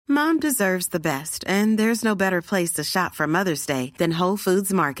Mom deserves the best, and there's no better place to shop for Mother's Day than Whole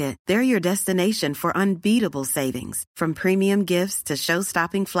Foods Market. They're your destination for unbeatable savings, from premium gifts to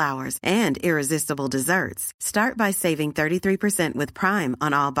show-stopping flowers and irresistible desserts. Start by saving 33% with Prime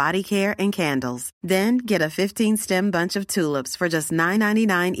on all body care and candles. Then get a 15-stem bunch of tulips for just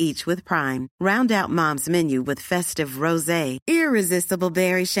 $9.99 each with Prime. Round out Mom's menu with festive rosé, irresistible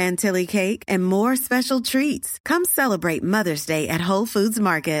berry chantilly cake, and more special treats. Come celebrate Mother's Day at Whole Foods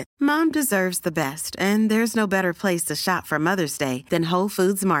Market. Mom deserves the best, and there's no better place to shop for Mother's Day than Whole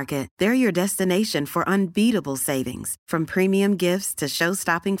Foods Market. They're your destination for unbeatable savings, from premium gifts to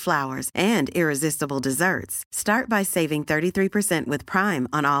show-stopping flowers and irresistible desserts. Start by saving 33% with Prime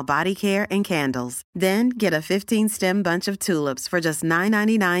on all body care and candles. Then get a 15-stem bunch of tulips for just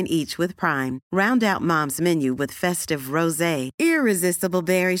 $9.99 each with Prime. Round out Mom's menu with festive rosé, irresistible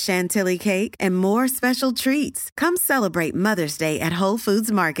berry chantilly cake, and more special treats. Come celebrate Mother's Day at Whole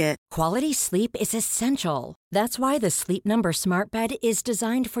Foods Market. Quality sleep is essential. That's why the Sleep Number Smart Bed is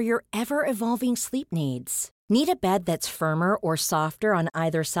designed for your ever-evolving sleep needs. Need a bed that's firmer or softer on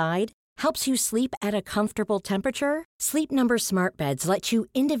either side? Helps you sleep at a comfortable temperature? Sleep Number Smart Beds let you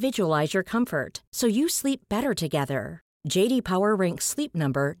individualize your comfort, so you sleep better together. J.D. Power ranks Sleep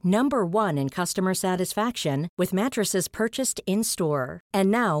Number number 1 in customer satisfaction with mattresses purchased in-store. And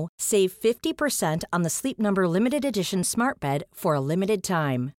now, save 50% on the Sleep Number Limited Edition Smart Bed for a limited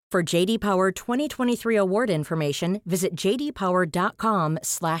time. For J.D. Power 2023 award information, visit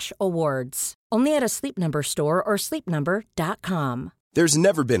jdpower.com/awards. Only at a Sleep Number store or sleepnumber.com. There's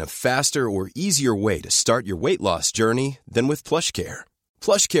never been a faster or easier way to start your weight loss journey than with PlushCare.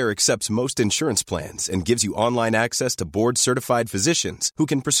 PlushCare accepts most insurance plans and gives you online access to board-certified physicians who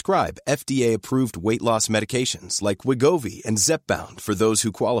can prescribe FDA-approved weight loss medications like Wegovy and Zepbound for those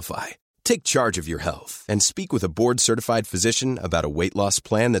who qualify. Take charge of your health and speak with a board-certified physician about a weight loss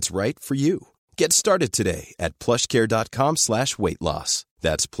plan that's right for you. Get started today at plushcare.com/weight-loss.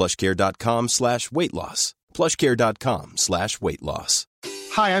 That's plushcare.com/weight-loss. plushcare.com/weight-loss.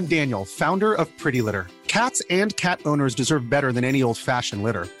 Hi, I'm Daniel, founder of Pretty Litter. Cats and cat owners deserve better than any old-fashioned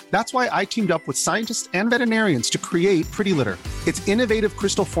litter. That's why I teamed up with scientists and veterinarians to create Pretty Litter. Its innovative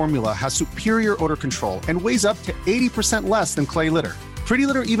crystal formula has superior odor control and weighs up to 80% less than clay litter. Pretty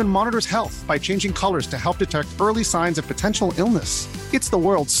Litter even monitors health by changing colors to help detect early signs of potential illness. It's the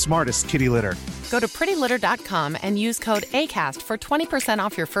world's smartest kitty litter. Go to prettylitter.com and use code ACAST for 20%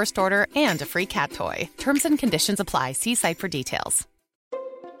 off your first order and a free cat toy. Terms and conditions apply. See site for details.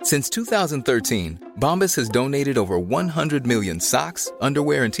 Since 2013, Bombas has donated over 100 million socks,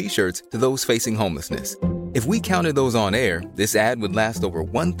 underwear, and T-shirts to those facing homelessness. If we counted those on air, this ad would last over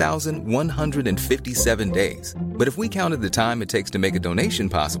 1,157 days. But if we counted the time it takes to make a donation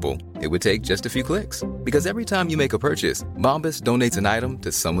possible, it would take just a few clicks. Because every time you make a purchase, Bombas donates an item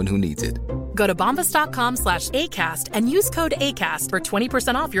to someone who needs it. Go to bombas.com/ACAST and use code ACAST for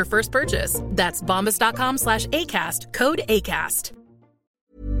 20% off your first purchase. That's bombas.com/ACAST, code ACAST.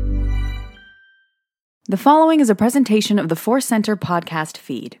 The following is a presentation of the Force Center podcast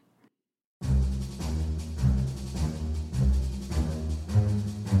feed.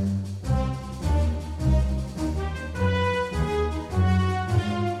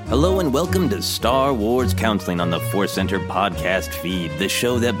 Hello and welcome to Star Wars Counseling on the Force Center podcast feed, the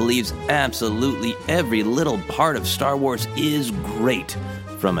show that believes absolutely every little part of Star Wars is great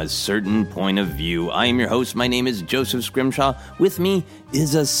from a certain point of view. I am your host. My name is Joseph Scrimshaw. With me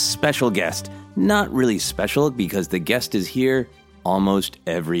is a special guest. Not really special because the guest is here almost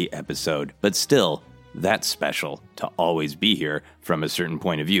every episode, but still, that's special to always be here from a certain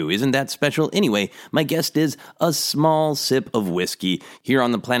point of view. Isn't that special? Anyway, my guest is a small sip of whiskey. Here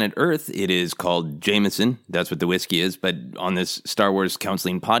on the planet Earth, it is called Jameson. That's what the whiskey is. But on this Star Wars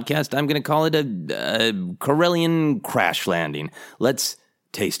Counseling podcast, I'm going to call it a Corellian crash landing. Let's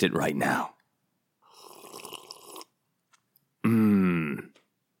taste it right now.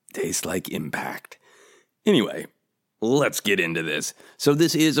 Tastes like impact. Anyway, let's get into this. So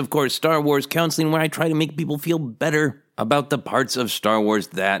this is, of course, Star Wars Counseling, where I try to make people feel better about the parts of Star Wars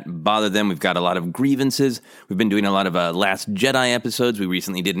that bother them. We've got a lot of grievances. We've been doing a lot of Last Jedi episodes. We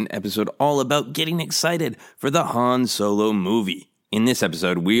recently did an episode all about getting excited for the Han Solo movie. In this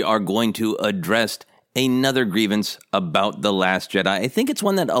episode, we are going to address another grievance about The Last Jedi. I think it's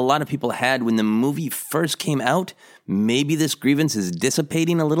one that a lot of people had when the movie first came out. Maybe this grievance is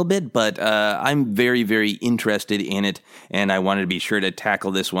dissipating a little bit, but I'm very, very interested in it, and I wanted to be sure to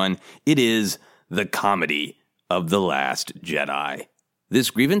tackle this one. It is the comedy of The Last Jedi. This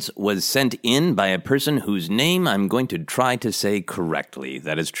grievance was sent in by a person whose name I'm going to try to say correctly.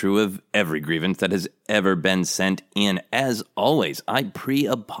 That is true of every grievance that has ever been sent in. As always, I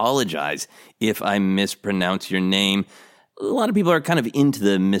pre-apologize if I mispronounce your name. A lot of people are kind of into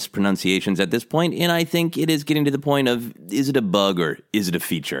the mispronunciations at this point, and I think it is getting to the point of, is it a bug or is it a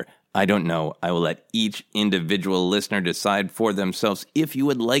feature? I don't know. I will let each individual listener decide for themselves. If you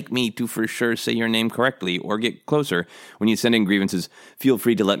would like me to for sure say your name correctly or get closer when you send in grievances, feel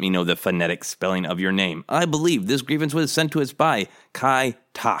free to let me know the phonetic spelling of your name. I believe this grievance was sent to us by Kai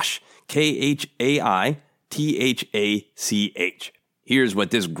Tosh, K-H-A-I-T-H-A-C-H. Here's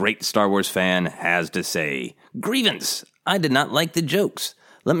what this great Star Wars fan has to say. Grievance. I did not like the jokes.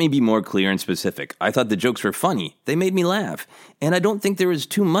 Let me be more clear and specific. I thought the jokes were funny. They made me laugh. And I don't think there was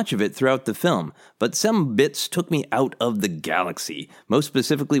too much of it throughout the film. But some bits took me out of the galaxy, most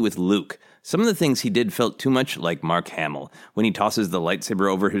specifically with Luke. Some of the things he did felt too much like Mark Hamill. When he tosses the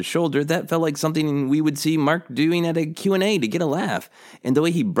lightsaber over his shoulder, that felt like something we would see Mark doing at a Q&A to get a laugh. And the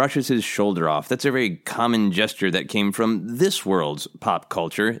way he brushes his shoulder off, that's a very common gesture that came from this world's pop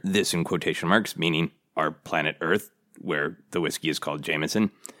culture, this in quotation marks, meaning our planet Earth, where the whiskey is called Jameson.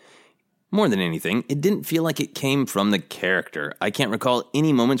 More than anything, it didn't feel like it came from the character. I can't recall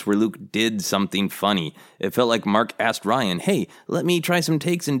any moments where Luke did something funny. It felt like Mark asked Ryan, hey, let me try some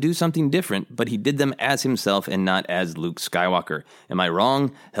takes and do something different, but he did them as himself and not as Luke Skywalker. Am I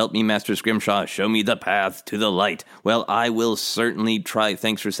wrong? Help me, Master Scrimshaw. Show me the path to the light. Well, I will certainly try.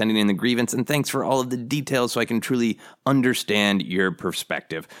 Thanks for sending in the grievance, and thanks for all of the details so I can truly understand your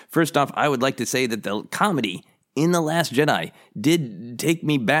perspective. First off, I would like to say that the comedy in The Last Jedi did take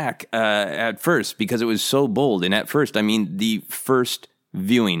me back at first because it was so bold. And at first, I mean, the first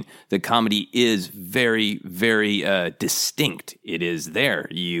viewing, the comedy is very, very distinct. It is there.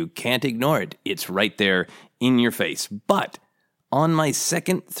 You can't ignore it. It's right there in your face. But on my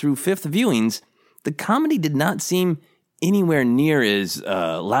second through fifth viewings, the comedy did not seem anywhere near as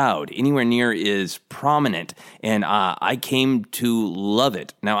loud, anywhere near as prominent, and I came to love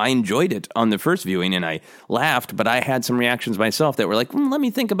it. Now, I enjoyed it on the first viewing, and I laughed, but I had some reactions myself that were like, let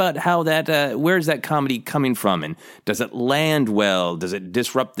me think about how that, where's that comedy coming from, and does it land well? Does it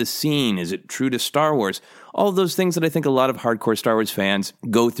disrupt the scene? Is it true to Star Wars? All of those things that I think a lot of hardcore Star Wars fans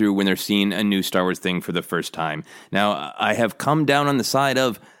go through when they're seeing a new Star Wars thing for the first time. Now, I have come down on the side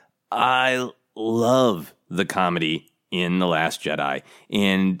of, I love the comedy in The Last Jedi,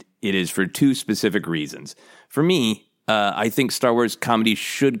 and it is for two specific reasons. For me, I think Star Wars comedy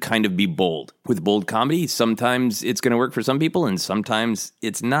should kind of be bold. With bold comedy, sometimes it's going to work for some people, and sometimes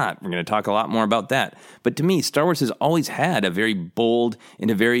it's not. We're going to talk a lot more about that. But to me, Star Wars has always had a very bold and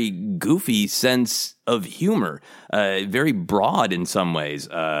a very goofy sense of humor, very broad in some ways.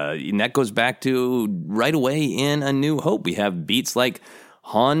 And that goes back to right away in A New Hope. We have beats like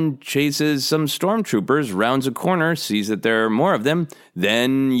Han chases some stormtroopers, rounds a corner, sees that there are more of them,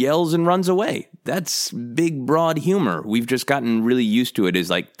 then yells and runs away. That's big, broad humor. We've just gotten really used to it as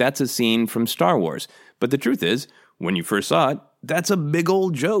like, that's a scene from Star Wars. But the truth is, when you first saw it, that's a big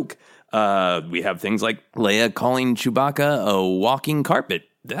old joke. We have things like Leia calling Chewbacca a walking carpet.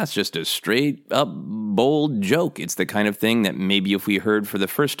 That's just a straight up bold joke. It's the kind of thing that maybe if we heard for the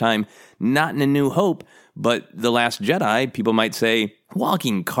first time, not in A New Hope, but The Last Jedi, people might say,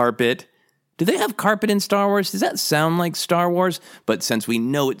 walking carpet. Do they have carpet in Star Wars? Does that sound like Star Wars? But since we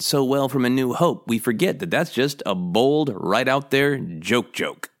know it so well from A New Hope, we forget that that's just a bold, right out there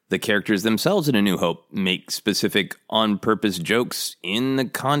joke. The characters themselves in A New Hope make specific on-purpose jokes in the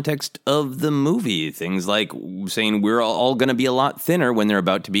context of the movie. Things like saying we're all going to be a lot thinner when they're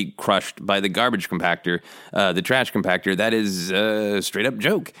about to be crushed by the garbage compactor, the trash compactor. That is a straight-up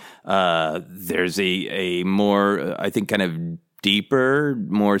joke. There's a more, I think, kind of deeper,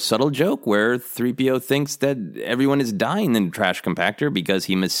 more subtle joke where 3PO thinks that everyone is dying in the trash compactor because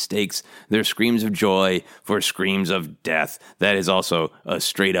he mistakes their screams of joy for screams of death. That is also a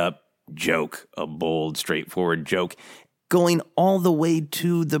straight-up joke, a bold, straightforward joke. Going all the way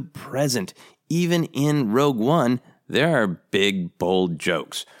to the present, even in Rogue One, there are big, bold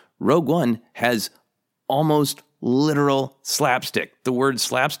jokes. Rogue One has almost literal slapstick. The word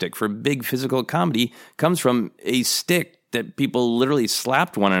slapstick for big physical comedy comes from a stick that people literally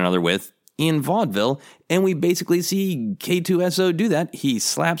slapped one another with in vaudeville, and we basically see K2SO do that. He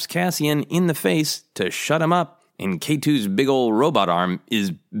slaps Cassian in the face to shut him up, and K2's big old robot arm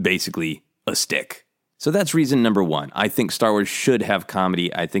is basically a stick. So that's reason number one. I think Star Wars should have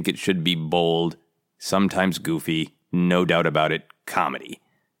comedy. I think it should be bold, sometimes goofy, no doubt about it, comedy.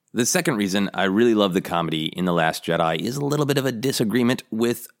 The second reason I really love the comedy in The Last Jedi is a little bit of a disagreement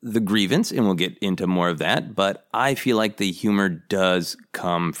with the grievance, and we'll get into more of that, but I feel like the humor does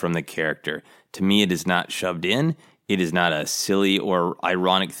come from the character. To me, it is not shoved in. It is not a silly or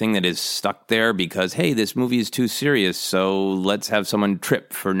ironic thing that is stuck there because, hey, this movie is too serious, so let's have someone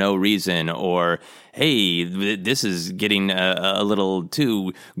trip for no reason, or, hey, this is getting a little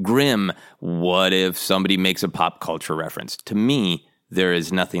too grim. What if somebody makes a pop culture reference? To me, there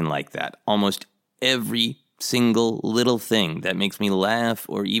is nothing like that. Almost every single little thing that makes me laugh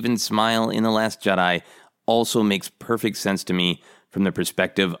or even smile in The Last Jedi also makes perfect sense to me from the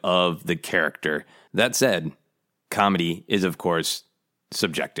perspective of the character. That said, comedy is, of course,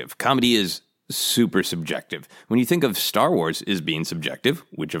 subjective. Comedy is super subjective. When you think of Star Wars as being subjective,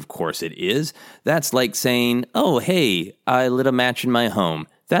 which of course it is, that's like saying, oh, hey, I lit a match in my home.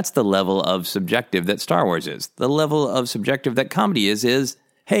 That's the level of subjective that Star Wars is. The level of subjective that comedy is,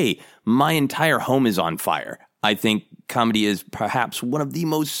 hey, my entire home is on fire. I think comedy is perhaps one of the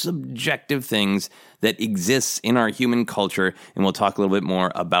most subjective things that exists in our human culture, and we'll talk a little bit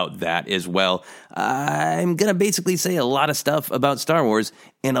more about that as well. I'm going to basically say a lot of stuff about Star Wars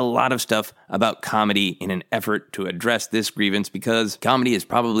and a lot of stuff about comedy in an effort to address this grievance because comedy is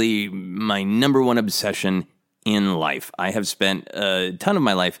probably my number one obsession in life. I have spent a ton of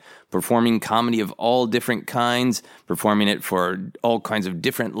my life performing comedy of all different kinds, performing it for all kinds of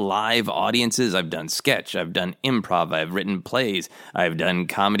different live audiences. I've done sketch, I've done improv, I've written plays, I've done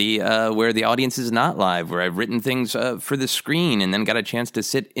comedy where the audience is not live, where I've written things for the screen and then got a chance to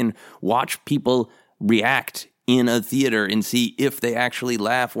sit and watch people react in a theater and see if they actually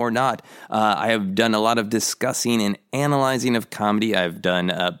laugh or not. I have done a lot of discussing and analyzing of comedy. I've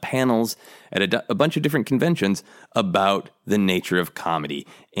done panels at a bunch of different conventions about the nature of comedy.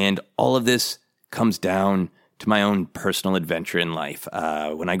 And all of this comes down to my own personal adventure in life.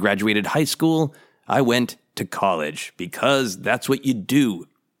 When I graduated high school, I went to college because that's what you do.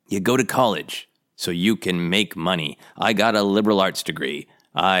 You go to college so you can make money. I got a liberal arts degree.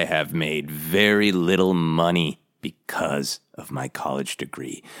 I have made very little money because of my college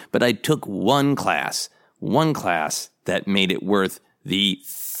degree. But I took one class that made it worth the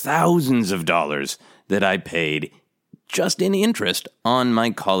thousands of dollars that I paid just in interest on my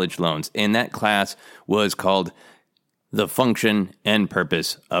college loans. And that class was called The Function and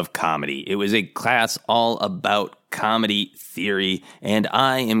Purpose of Comedy. It was a class all about comedy theory, and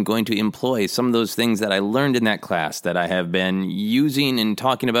I am going to employ some of those things that I learned in that class that I have been using and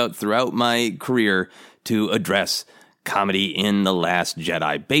talking about throughout my career to address comedy in The Last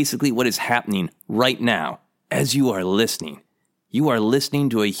Jedi. Basically, what is happening right now, as you are listening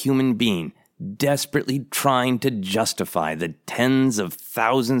to a human being desperately trying to justify the tens of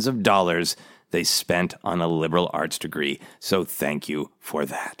thousands of dollars they spent on a liberal arts degree. So thank you for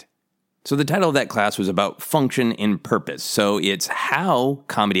that. So the title of that class was about function and purpose. So it's how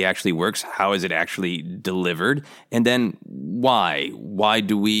comedy actually works, how is it actually delivered, and then why. Why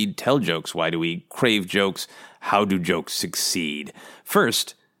do we tell jokes? Why do we crave jokes? How do jokes succeed?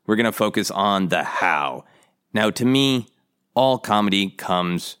 First, we're going to focus on the how. Now, to me, all comedy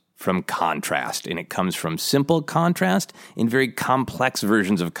comes from contrast, and it comes from simple contrast and very complex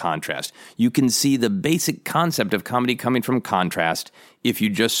versions of contrast. You can see the basic concept of comedy coming from contrast if you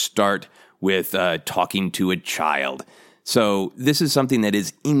just start with talking to a child. So this is something that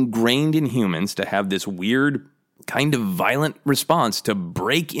is ingrained in humans to have this weird kind of violent response to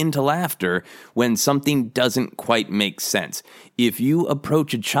break into laughter when something doesn't quite make sense. If you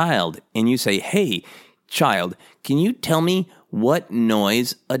approach a child and you say, "Hey, child, can you tell me what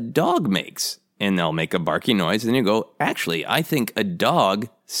noise a dog makes?" And they'll make a barking noise, and then you go, "Actually, I think a dog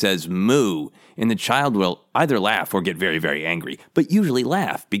says moo." And the child will either laugh or get very, very angry, but usually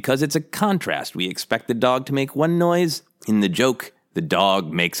laugh because it's a contrast. We expect the dog to make one noise. In the joke, the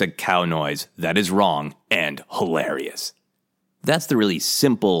dog makes a cow noise. That is wrong and hilarious. That's the really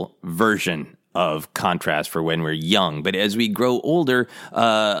simple version of contrast for when we're young. But as we grow older,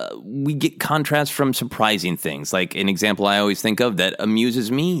 we get contrast from surprising things. Like an example I always think of that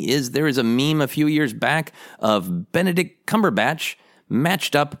amuses me is there is a meme a few years back of Benedict Cumberbatch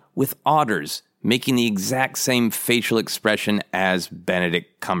matched up with otters, making the exact same facial expression as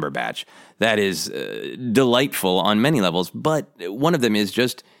Benedict Cumberbatch. That is delightful on many levels, but one of them is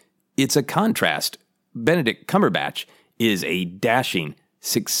just, it's a contrast. Benedict Cumberbatch is a dashing,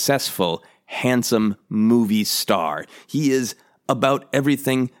 successful, handsome movie star. He is about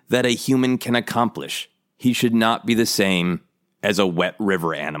everything that a human can accomplish. He should not be the same as a wet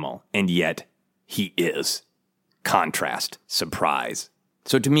river animal, and yet he is. Contrast, surprise.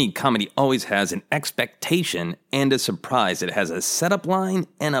 So to me, comedy always has an expectation and a surprise. It has a setup line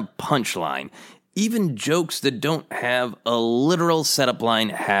and a punch line. Even jokes that don't have a literal setup line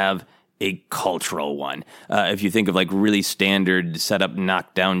have a cultural one. If you think of like really standard setup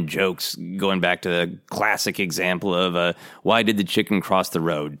knockdown jokes, going back to the classic example of why did the chicken cross the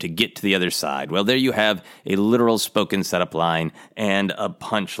road? To get to the other side. Well, there you have a literal spoken setup line and a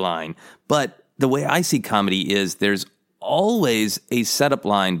punch line. But the way I see comedy is there's always a setup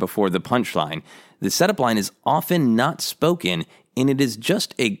line before the punch line. The setup line is often not spoken, and it is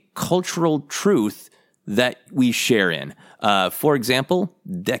just a cultural truth that we share in. For example,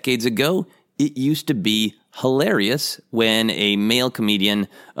 decades ago, it used to be hilarious when a male comedian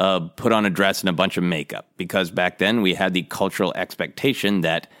put on a dress and a bunch of makeup, because back then we had the cultural expectation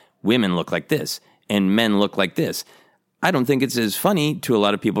that women look like this and men look like this. I don't think it's as funny to a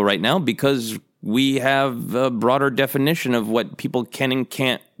lot of people right now because we have a broader definition of what people can and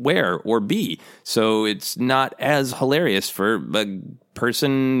can't wear or be. So it's not as hilarious for a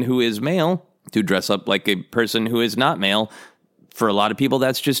person who is male to dress up like a person who is not male. For a lot of people,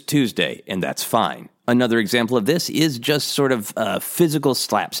 that's just Tuesday, and that's fine. Another example of this is just sort of physical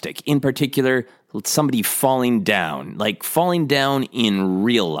slapstick. In particular, somebody falling down, like falling down in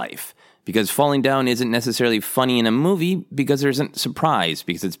real life. Because falling down isn't necessarily funny in a movie because there isn't surprise,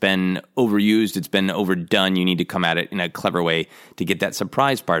 because it's been overused, it's been overdone. You need to come at it in a clever way to get that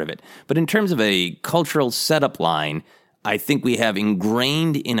surprise part of it. But in terms of a cultural setup line, I think we have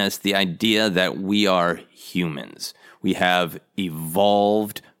ingrained in us the idea that we are humans. We have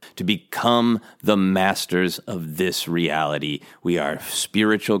evolved to become the masters of this reality. We are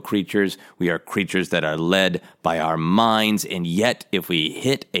spiritual creatures. We are creatures that are led by our minds. And yet, if we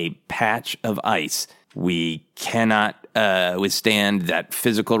hit a patch of ice, we cannot withstand that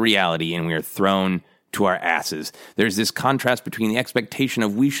physical reality, and we are thrown to our asses. There's this contrast between the expectation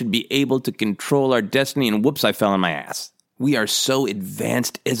of we should be able to control our destiny and whoops, I fell on my ass. We are so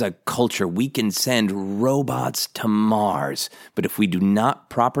advanced as a culture, we can send robots to Mars. But if we do not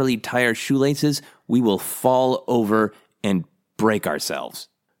properly tie our shoelaces, we will fall over and break ourselves.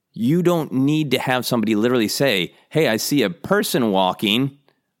 You don't need to have somebody literally say, hey, I see a person walking.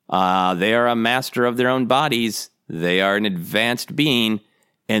 They are a master of their own bodies. They are an advanced being.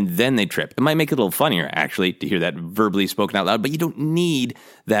 And then they trip. It might make it a little funnier, actually, to hear that verbally spoken out loud, but you don't need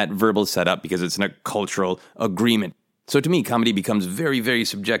that verbal setup because it's in a cultural agreement. So to me, comedy becomes very, very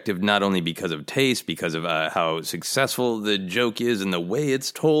subjective, not only because of taste, because of how successful the joke is and the way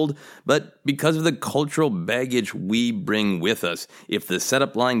it's told, but because of the cultural baggage we bring with us. If the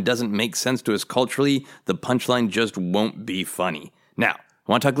setup line doesn't make sense to us culturally, the punchline just won't be funny. Now,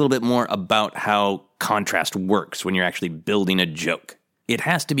 I want to talk a little bit more about how contrast works when you're actually building a joke. It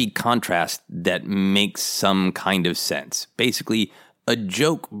has to be contrast that makes some kind of sense. Basically, a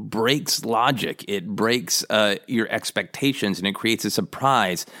joke breaks logic. It breaks your expectations, and it creates a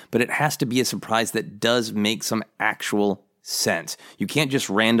surprise. But it has to be a surprise that does make some actual sense. You can't just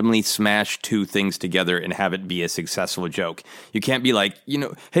randomly smash two things together and have it be a successful joke. You can't be like,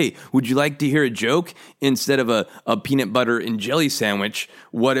 hey, would you like to hear a joke? Instead of a peanut butter and jelly sandwich,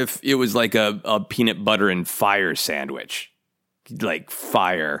 what if it was like a peanut butter and fire sandwich? Like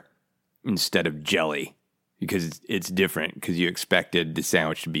fire instead of jelly. Because it's different, because you expected the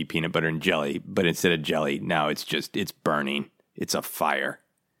sandwich to be peanut butter and jelly, but instead of jelly, now it's burning. It's a fire.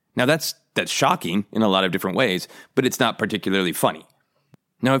 Now that's shocking in a lot of different ways, but it's not particularly funny.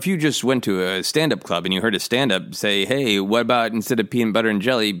 Now, if you just went to a stand-up club and you heard a stand-up say, hey, what about instead of peanut butter and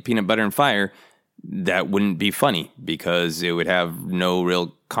jelly, peanut butter and fire, that wouldn't be funny because it would have no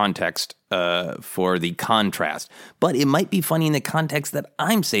real context for the contrast. But it might be funny in the context that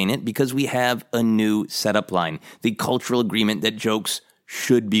I'm saying it because we have a new setup line, the cultural agreement that jokes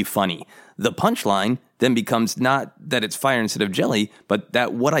should be funny. The punchline then becomes not that it's fire instead of jelly, but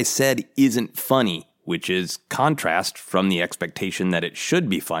that what I said isn't funny, which is contrast from the expectation that it should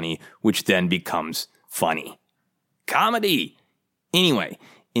be funny, which then becomes funny. Comedy! Anyway,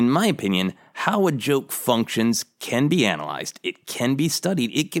 in my opinion, how a joke functions can be analyzed. It can be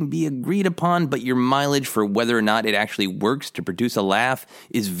studied. It can be agreed upon, but your mileage for whether or not it actually works to produce a laugh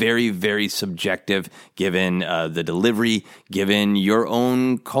is very, very subjective given the delivery, given your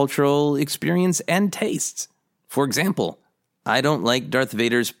own cultural experience and tastes. For example, I don't like Darth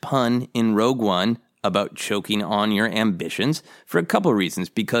Vader's pun in Rogue One about choking on your ambitions for a couple reasons,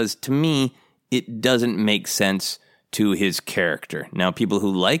 because to me, it doesn't make sense to his character. Now, people who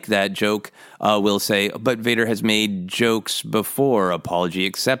like that joke will say, but Vader has made jokes before. Apology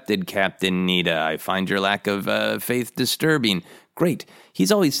accepted, Captain Nita. I find your lack of faith disturbing. Great.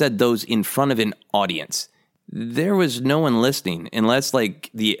 He's always said those in front of an audience. there was no one listening unless like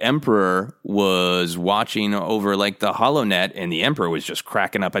the Emperor was watching over like the HoloNet and the Emperor was just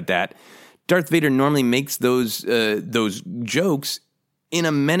cracking up at that. Darth Vader normally makes those jokes in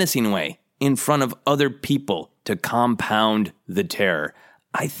a menacing way in front of other people to compound the terror.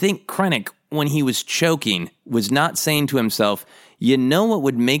 I think Krennic, when he was choking, was not saying to himself, you know what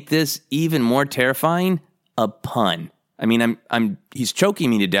would make this even more terrifying? A pun. I mean, he's choking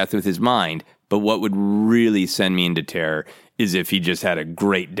me to death with his mind, but what would really send me into terror is if he just had a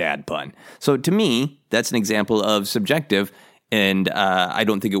great dad pun. So to me, that's an example of subjective, and I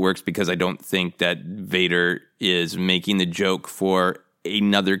don't think it works because I don't think that Vader is making the joke for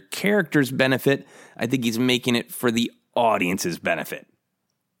another character's benefit. I think he's making it for the audience's benefit.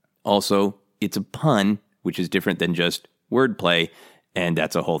 Also, it's a pun, which is different than just wordplay, and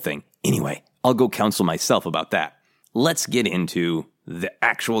that's a whole thing. Anyway, I'll go counsel myself about that. Let's get into the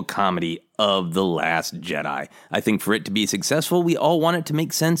actual comedy of The Last Jedi. I think for it to be successful, we all want it to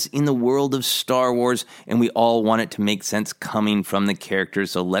make sense in the world of Star Wars, and we all want it to make sense coming from the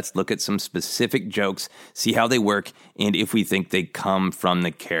characters. So let's look at some specific jokes, see how they work, and if we think they come from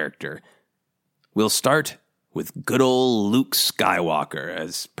the character. We'll start with good old Luke Skywalker,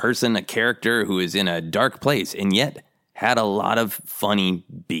 as a character who is in a dark place and yet had a lot of funny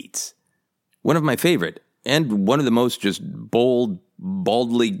beats. One of my favorite, and one of the most just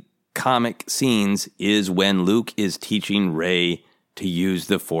baldly comic scenes is when Luke is teaching Rey to use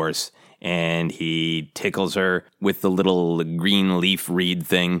the Force, and he tickles her with the little green leaf reed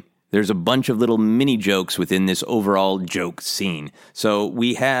thing. There's a bunch of little mini jokes within this overall joke scene. So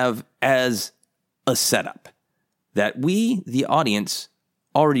we have as a setup that we, the audience,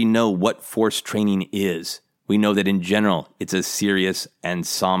 already know what Force training is. We know that in general, it's a serious and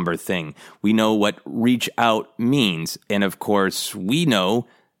somber thing. We know what reach out means. And of course, we know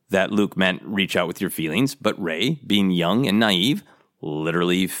that Luke meant reach out with your feelings, but Rey, being young and naive,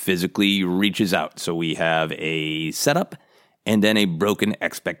 literally physically reaches out. So we have a setup and then a broken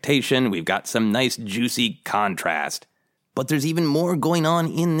expectation. We've got some nice juicy contrast. But there's even more going on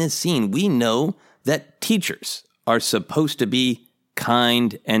in this scene. We know that teachers are supposed to be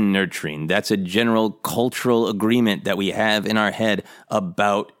kind and nurturing. That's a general cultural agreement that we have in our head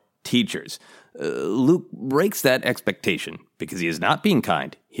about teachers. Luke breaks that expectation because he is not being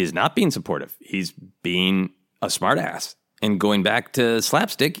kind. He is not being supportive. He's being a smartass. And going back to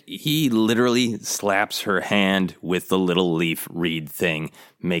slapstick, he literally slaps her hand with the little leaf reed thing,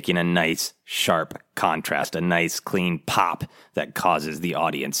 making a nice sharp contrast, a nice clean pop that causes the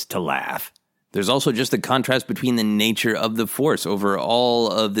audience to laugh. There's also just the contrast between the nature of the Force over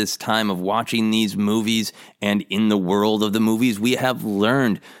all of this time of watching these movies, and in the world of the movies, we have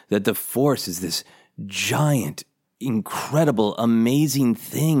learned that the Force is this giant, incredible, amazing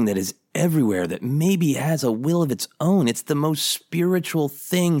thing that is everywhere, that maybe has a will of its own. It's the most spiritual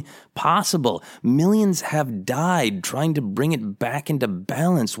thing possible. Millions have died trying to bring it back into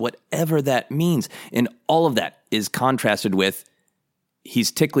balance, whatever that means. And all of that is contrasted with,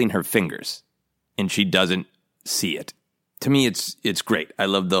 he's tickling her fingers, and she doesn't see it. To me, it's great. I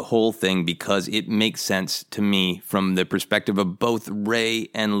love the whole thing because it makes sense to me from the perspective of both Rey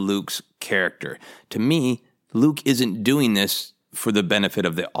and Luke's character. To me, Luke isn't doing this for the benefit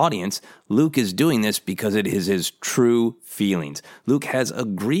of the audience. Luke is doing this because it is his true feelings. Luke has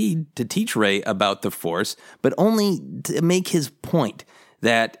agreed to teach Rey about the Force, but only to make his point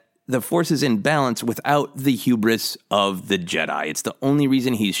that the Force is in balance without the hubris of the Jedi. It's the only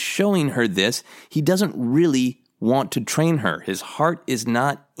reason he's showing her this. He doesn't really want to train her. His heart is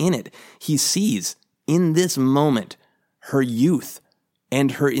not in it. He sees in this moment her youth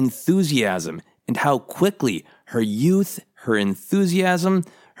and her enthusiasm, and how quickly her youth, her enthusiasm,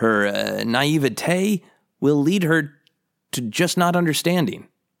 her naivete will lead her to just not understanding.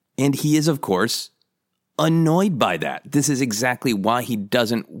 And he is, of course, annoyed by that. This is exactly why he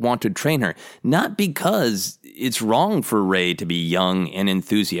doesn't want to train her. Not because it's wrong for Rey to be young and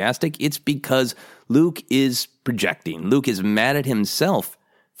enthusiastic. It's because Luke is projecting. Luke is mad at himself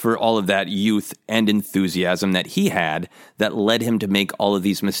for all of that youth and enthusiasm that he had that led him to make all of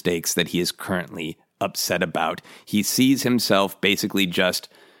these mistakes that he is currently upset about. He sees himself basically just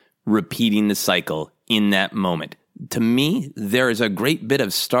repeating the cycle in that moment. To me, there is a great bit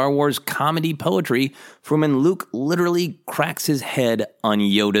of Star Wars comedy poetry from when Luke literally cracks his head on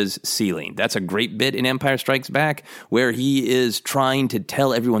Yoda's ceiling. That's a great bit in Empire Strikes Back, where he is trying to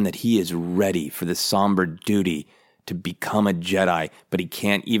tell everyone that he is ready for the somber duty to become a Jedi, but he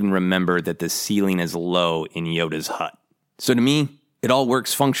can't even remember that the ceiling is low in Yoda's hut. So to me, it all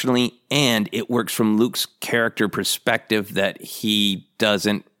works functionally, and it works from Luke's character perspective that he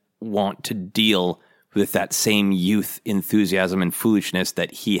doesn't want to deal with that same youth, enthusiasm, and foolishness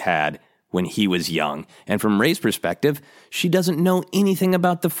that he had when he was young. And from Rey's perspective, she doesn't know anything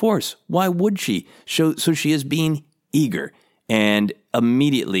about the Force. Why would she? So she is being eager. And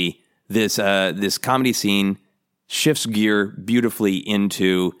immediately, this comedy scene shifts gear beautifully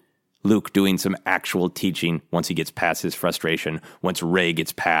into Luke doing some actual teaching once he gets past his frustration, once Rey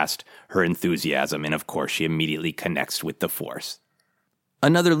gets past her enthusiasm, and of course, she immediately connects with the Force.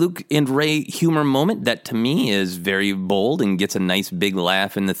 Another Luke and Rey humor moment that to me is very bold and gets a nice big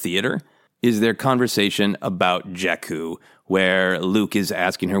laugh in the theater is their conversation about Jakku, where Luke is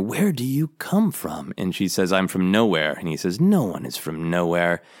asking her, "Where do you come from?" And she says, "I'm from nowhere." And he says, "No one is from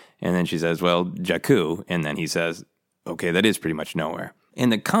nowhere." And then she says, "Well, Jakku." And then he says, "Okay, that is pretty much nowhere."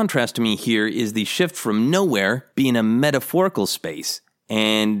 And the contrast to me here is the shift from nowhere being a metaphorical space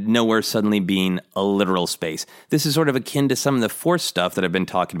and nowhere suddenly being a literal space. This is sort of akin to some of the Force stuff that I've been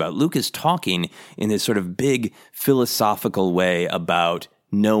talking about. Luke is talking in this sort of big philosophical way about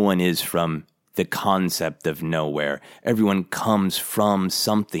no one is from the concept of nowhere. Everyone comes from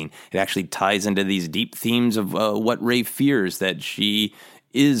something. It actually ties into these deep themes of what Rey fears, that she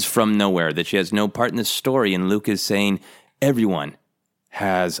is from nowhere, that she has no part in the story. And Luke is saying everyone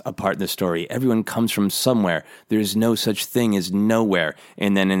has a part in the story. Everyone comes from somewhere. There's no such thing as nowhere.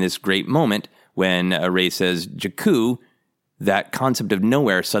 And then in this great moment, when Rey says Jakku, that concept of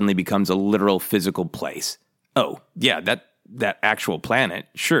nowhere suddenly becomes a literal physical place. Oh, yeah, that actual planet,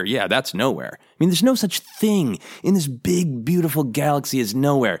 sure, yeah, that's nowhere. I mean, there's no such thing in this big, beautiful galaxy as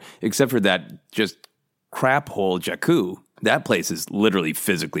nowhere, except for that just crap hole Jakku. That place is literally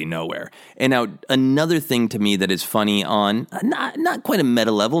physically nowhere. And now another thing to me that is funny on not quite a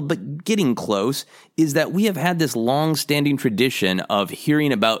meta level, but getting close, is that we have had this long-standing tradition of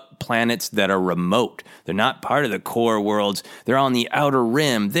hearing about planets that are remote. They're not part of the core worlds. They're on the outer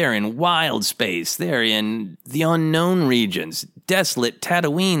rim. They're in wild space. They're in the unknown regions. Desolate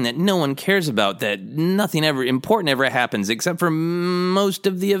Tatooine that no one cares about, that nothing ever important ever happens except for most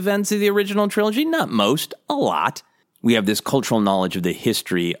of the events of the original trilogy. Not most, a lot. We have this cultural knowledge of the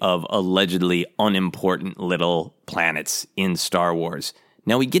history of allegedly unimportant little planets in Star Wars.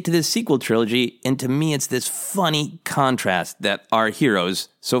 Now we get to this sequel trilogy, and to me it's this funny contrast that our heroes,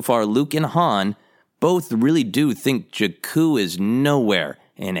 so far Luke and Han, both really do think Jakku is nowhere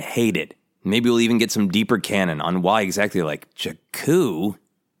and hate it. Maybe we'll even get some deeper canon on why exactly, like, Jakku?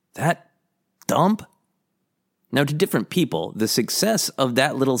 That dump? Now, to different people, the success of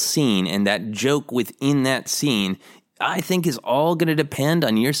that little scene and that joke within that scene, I think, is all going to depend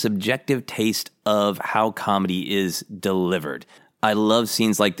on your subjective taste of how comedy is delivered. I love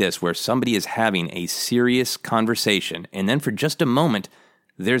scenes like this where somebody is having a serious conversation, and then for just a moment,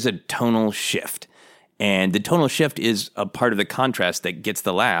 there's a tonal shift. And the tonal shift is a part of the contrast that gets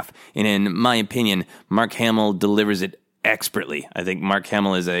the laugh. And in my opinion, Mark Hamill delivers it expertly. I think Mark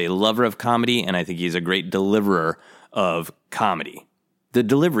Hamill is a lover of comedy, and I think he's a great deliverer of comedy. The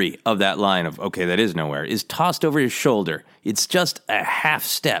delivery of that line of, "Okay, that is nowhere," is tossed over his shoulder. It's just a half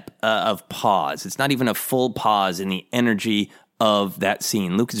step of pause. It's not even a full pause in the energy of that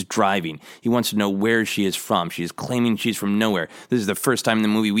scene. Luke is driving. He wants to know where she is from. She is claiming she's from nowhere. This is the first time in the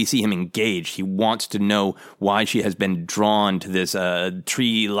movie we see him engaged. He wants to know why she has been drawn to this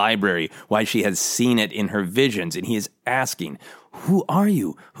tree library, why she has seen it in her visions, and he is asking, "Who are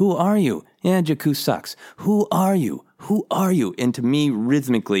you? Who are you?" Yeah, Jakku sucks. Who are you? Who are you? And to me,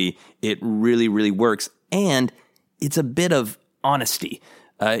 rhythmically, it really, really works. And it's a bit of honesty.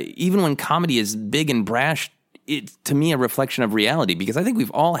 Even when comedy is big and brash, it's, to me, a reflection of reality. Because I think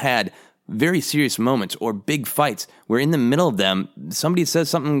we've all had very serious moments or big fights where in the middle of them, somebody says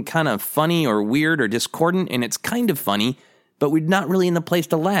something kind of funny or weird or discordant, and it's kind of funny, but we're not really in the place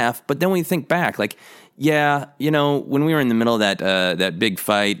to laugh. But then we think back, like, yeah, when we were in the middle of that big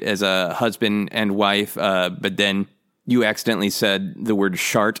fight as a husband and wife, but then you accidentally said the word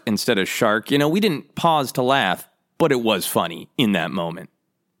shart instead of shark. We didn't pause to laugh, but it was funny in that moment.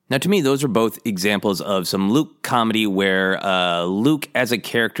 Now, to me, those are both examples of some Luke comedy where Luke as a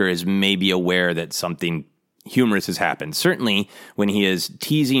character is maybe aware that something humorous has happened. Certainly, when he is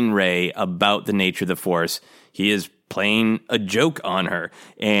teasing Rey about the nature of the Force, he is playing a joke on her.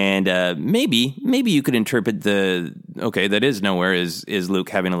 And maybe you could interpret that is nowhere is Luke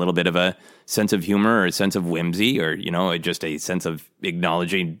having a little bit of a sense of humor or a sense of whimsy or, just a sense of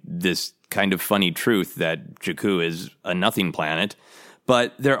acknowledging this kind of funny truth that Jakku is a nothing planet.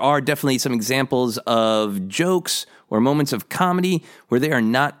 But there are definitely some examples of jokes or moments of comedy where they are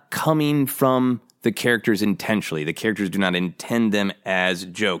not coming from the characters intentionally. The characters do not intend them as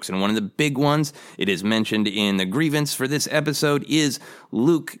jokes. And one of the big ones, it is mentioned in the grievance for this episode, is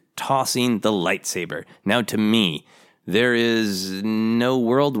Luke tossing the lightsaber. Now, to me, there is no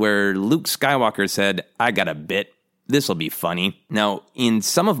world where Luke Skywalker said, I got a bit. This will be funny. Now, in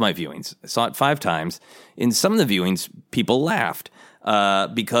some of my viewings, I saw it 5 times. In some of the viewings, people laughed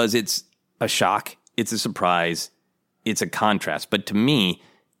because it's a shock, it's a surprise, it's a contrast. But to me,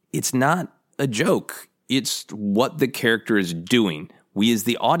 it's not a joke. It's what the character is doing. We as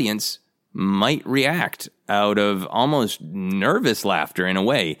the audience might react out of almost nervous laughter in a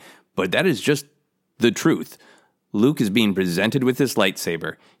way, but that is just the truth. Luke is being presented with this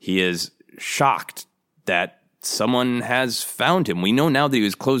lightsaber. He is shocked that someone has found him. We know now that he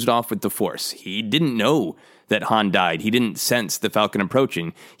was closed off with the Force. He didn't know that Han died. He didn't sense the Falcon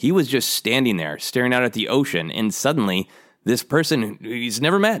approaching. He was just standing there, staring out at the ocean, and suddenly this person he's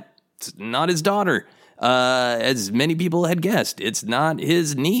never met, it's not his daughter, as many people had guessed. It's not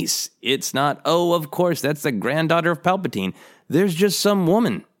his niece. It's not, oh, of course, that's the granddaughter of Palpatine. There's just some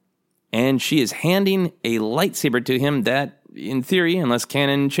woman. And she is handing a lightsaber to him that, in theory, unless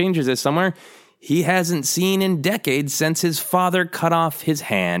canon changes this somewhere, he hasn't seen in decades since his father cut off his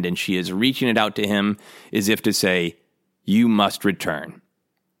hand, and she is reaching it out to him as if to say, you must return.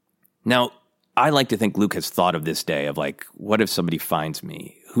 Now, I like to think Luke has thought of this day of like, what if somebody finds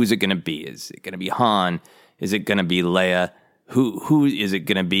me? Who's it going to be? Is it going to be Han? Is it going to be Leia? Who is it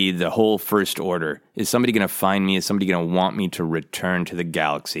going to be? The whole First Order? Is somebody going to find me? Is somebody going to want me to return to the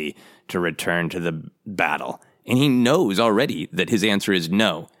galaxy, to return to the battle? And he knows already that his answer is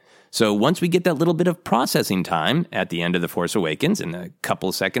no. So once we get that little bit of processing time at the end of The Force Awakens and a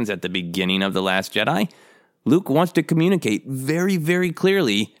couple seconds at the beginning of The Last Jedi, Luke wants to communicate very, very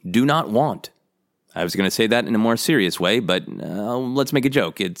clearly, do not want. I was going to say that in a more serious way, but let's make a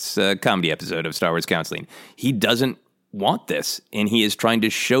joke. It's a comedy episode of Star Wars Counseling. He doesn't want this, and he is trying to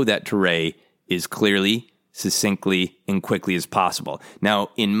show that to Rey as clearly, succinctly, and quickly as possible. Now,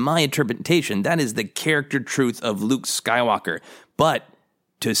 in my interpretation, that is the character truth of Luke Skywalker. But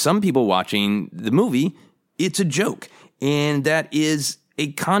to some people watching the movie, it's a joke, and that is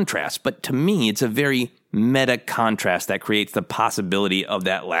a contrast. But to me, it's a very meta contrast that creates the possibility of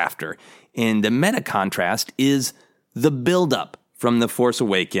that laughter. And the meta contrast is the buildup from The Force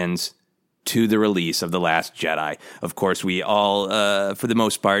Awakens to the release of The Last Jedi. Of course, we all, for the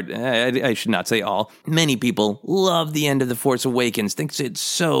most part, I should not say all, many people love the end of The Force Awakens, thinks it's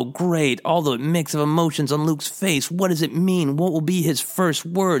so great, all the mix of emotions on Luke's face. What does it mean? What will be his first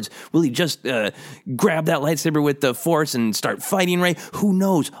words? Will he just grab that lightsaber with the Force and start fighting Rey? Who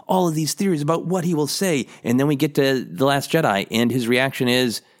knows? All of these theories about what he will say. And then we get to The Last Jedi, and his reaction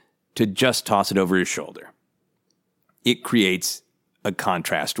is to just toss it over his shoulder. It creates a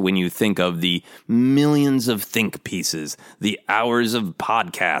contrast when you think of the millions of think pieces, the hours of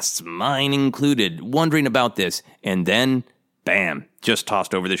podcasts, mine included, wondering about this, and then, bam, just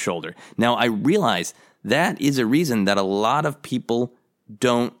tossed over the shoulder. Now, I realize that is a reason that a lot of people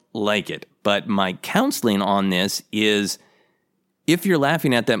don't like it, but my counseling on this is, if you're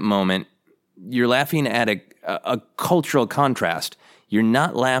laughing at that moment, you're laughing at a cultural contrast. You're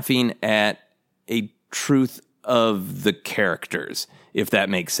not laughing at a truth of the characters, if that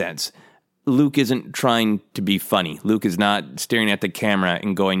makes sense. Luke isn't trying to be funny. Luke is not staring at the camera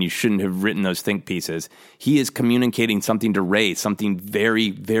and going, you shouldn't have written those think pieces. He is communicating something to Rey, something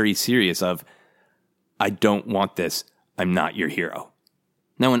very, very serious of, I don't want this. I'm not your hero.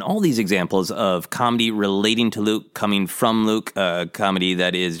 Now, in all these examples of comedy relating to Luke, coming from Luke, comedy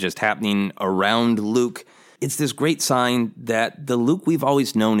that is just happening around Luke, it's this great sign that the Luke we've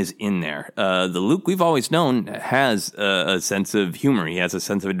always known is in there. The Luke we've always known has a sense of humor. He has a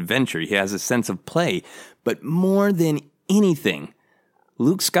sense of adventure. He has a sense of play. But more than anything,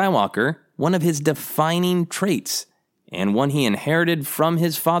 Luke Skywalker, one of his defining traits, and one he inherited from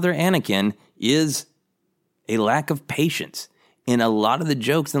his father Anakin, is a lack of patience. And a lot of the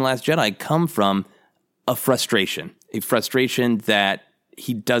jokes in The Last Jedi come from a frustration that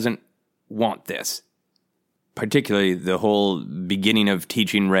he doesn't want this. Particularly the whole beginning of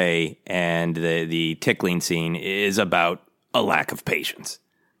teaching Rey and the tickling scene is about a lack of patience.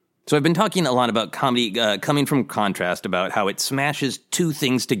 So I've been talking a lot about comedy coming from contrast, about how it smashes two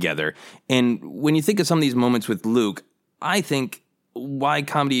things together. And when you think of some of these moments with Luke, I think why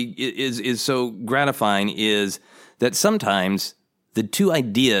comedy is so gratifying is that sometimes the two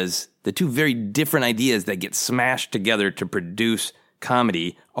very different ideas that get smashed together to produce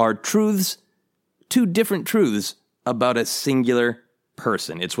comedy are two different truths about a singular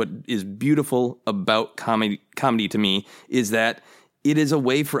person. It's what is beautiful about comedy to me, is that it is a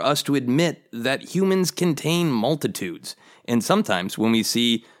way for us to admit that humans contain multitudes. And sometimes when we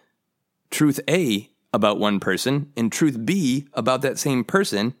see truth A about one person and truth B about that same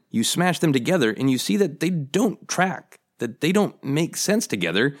person, you smash them together and you see that they don't track, that they don't make sense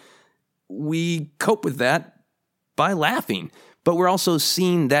together. We cope with that by laughing. But we're also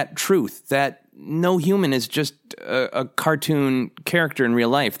seeing that truth, that no human is just a cartoon character in real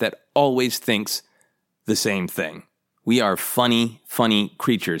life that always thinks the same thing. We are funny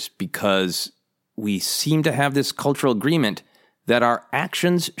creatures because we seem to have this cultural agreement that our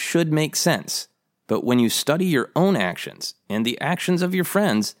actions should make sense. But when you study your own actions and the actions of your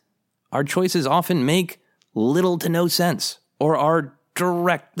friends, our choices often make little to no sense or are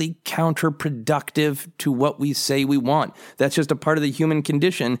directly counterproductive to what we say we want. That's just a part of the human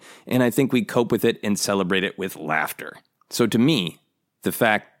condition, and I think we cope with it and celebrate it with laughter. So to me, the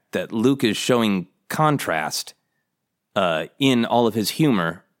fact that Luke is showing contrast in all of his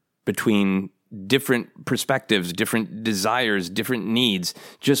humor between different perspectives, different desires, different needs,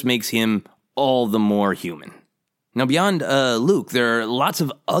 just makes him all the more human. Now, beyond Luke, there are lots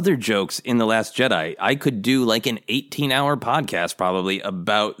of other jokes in The Last Jedi. I could do like an 18-hour podcast probably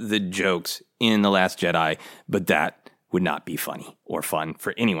about the jokes in The Last Jedi, but that would not be funny or fun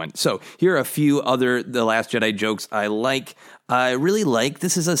for anyone. So here are a few other The Last Jedi jokes I like. I really like,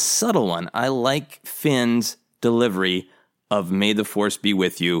 this is a subtle one, I like Finn's delivery of "May the Force be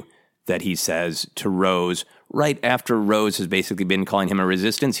with you" that he says to Rose right after Rose has basically been calling him a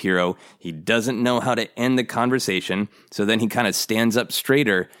resistance hero. He doesn't know how to end the conversation, so then he kind of stands up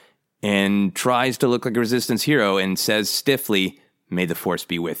straighter and tries to look like a resistance hero and says stiffly, "May the Force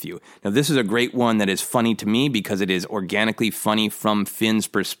be with you." Now, this is a great one that is funny to me because it is organically funny from Finn's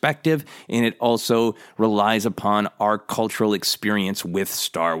perspective, and it also relies upon our cultural experience with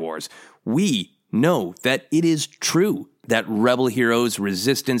Star Wars. We know that it is true that rebel heroes,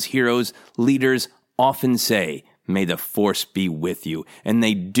 resistance heroes, leaders often say, "May the Force be with you." And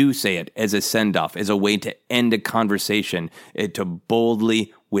they do say it as a send-off, as a way to end a conversation, to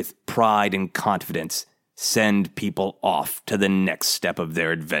boldly, with pride and confidence, send people off to the next step of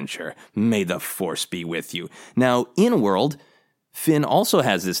their adventure. May the Force be with you. Now, in a world, Finn also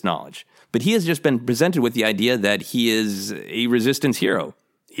has this knowledge, but he has just been presented with the idea that he is a resistance hero.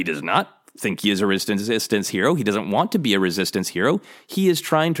 He does not think he is a resistance hero. He doesn't want to be a resistance hero. He is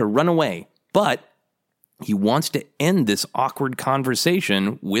trying to run away, but he wants to end this awkward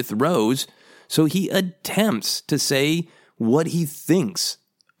conversation with Rose, so he attempts to say what he thinks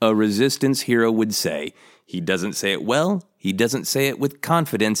a resistance hero would say. He doesn't say it well, he doesn't say it with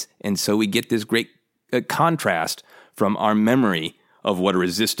confidence, and so we get this great contrast from our memory of what a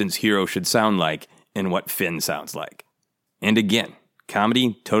resistance hero should sound like and what Finn sounds like. And again,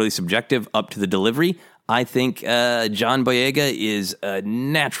 comedy, totally subjective, up to the delivery. I think John Boyega is a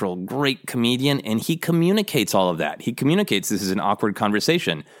natural, great comedian, and he communicates all of that. He communicates this is an awkward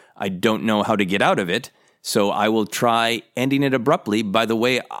conversation. I don't know how to get out of it, so I will try ending it abruptly by the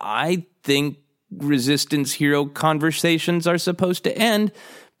way I think resistance hero conversations are supposed to end,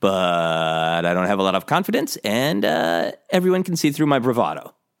 but I don't have a lot of confidence, and everyone can see through my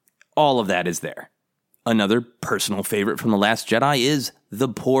bravado. All of that is there. Another personal favorite from The Last Jedi is the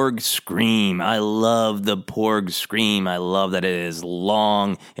Porg Scream. I love the Porg Scream. I love that it is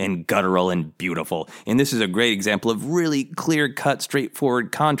long and guttural and beautiful. And this is a great example of really clear-cut,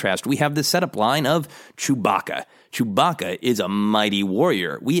 straightforward contrast. We have the setup line of Chewbacca. Chewbacca is a mighty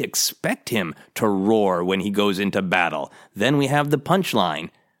warrior. We expect him to roar when he goes into battle. Then we have the punchline.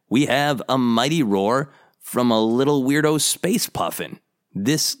 We have a mighty roar from a little weirdo space puffin.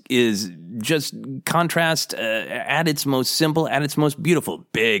 This is just contrast at its most simple, at its most beautiful.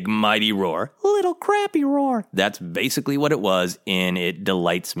 Big, mighty roar. Little crappy roar. That's basically what it was, and it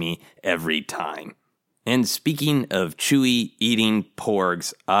delights me every time. And speaking of Chewie eating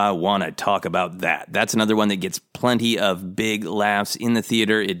porgs, I want to talk about that. That's another one that gets plenty of big laughs in the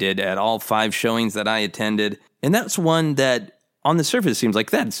theater. It did at all 5 showings that I attended. And that's one that on the surface, it seems like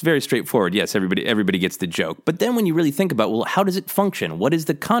that. It's very straightforward. Yes, everybody gets the joke. But then when you really think about, well, how does it function? What is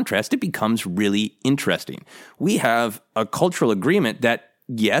the contrast? It becomes really interesting. We have a cultural agreement that,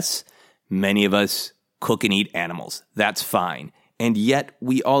 yes, many of us cook and eat animals. That's fine. And yet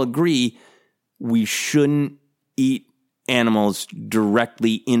we all agree we shouldn't eat animals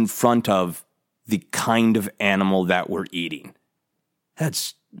directly in front of the kind of animal that we're eating.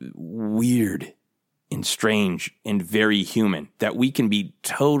 That's weird and strange and very human, that we can be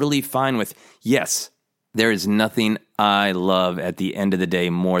totally fine with. Yes, there is nothing I love at the end of the day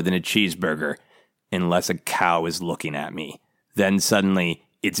more than a cheeseburger, unless a cow is looking at me. Then suddenly,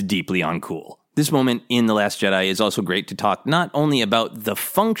 it's deeply uncool. This moment in The Last Jedi is also great to talk not only about the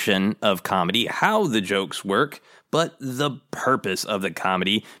function of comedy, how the jokes work, but the purpose of the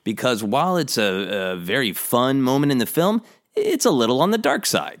comedy, because while it's a very fun moment in the film, it's a little on the dark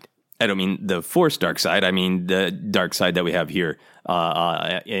side. I don't mean the Force dark side, I mean the dark side that we have here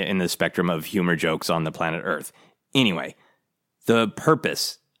in the spectrum of humor jokes on the planet Earth. Anyway, the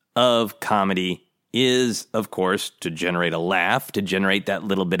purpose of comedy is, of course, to generate a laugh, to generate that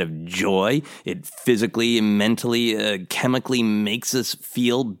little bit of joy. It physically, mentally, chemically makes us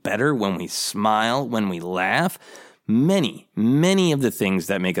feel better when we smile, when we laugh. Many of the things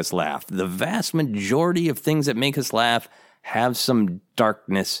that make us laugh, the vast majority of things that make us laugh have some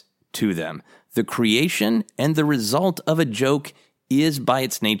darkness to them. The creation and the result of a joke is, by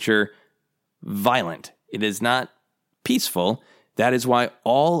its nature, violent. It is not peaceful. That is why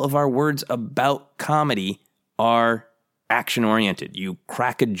all of our words about comedy are action-oriented. You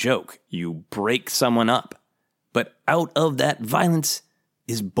crack a joke, you break someone up. But out of that violence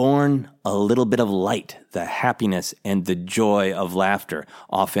is born a little bit of light, the happiness and the joy of laughter.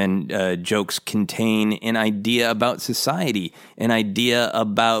 Often jokes contain an idea about society, an idea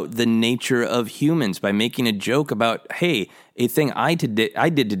about the nature of humans. By making a joke about, hey, a thing I did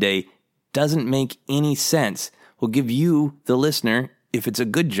today doesn't make any sense, will give you, the listener, if it's a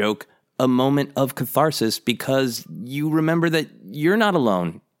good joke, a moment of catharsis because you remember that you're not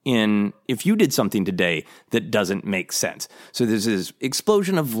alone in if you did something today that doesn't make sense. So there's this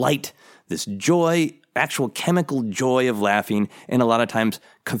explosion of light, this joy, actual chemical joy of laughing, and a lot of times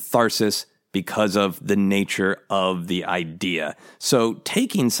catharsis because of the nature of the idea. So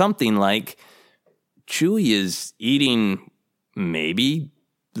taking something like Chewie is eating maybe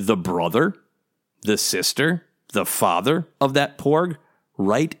the brother, the sister, the father of that porg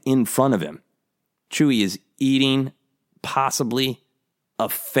right in front of him. Chewie is eating possibly a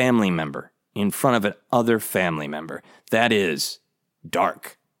family member in front of an other family member. That is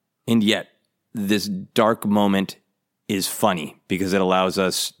dark. And yet, this dark moment is funny because it allows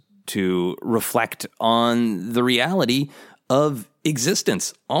us to reflect on the reality of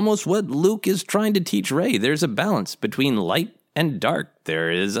existence. Almost what Luke is trying to teach Rey. There's a balance between light and dark. There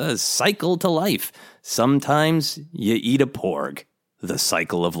is a cycle to life. Sometimes you eat a porg, the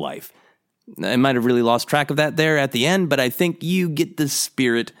cycle of life. I might have really lost track of that there at the end, but I think you get the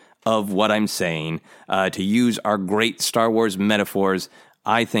spirit of what I'm saying. To use our great Star Wars metaphors,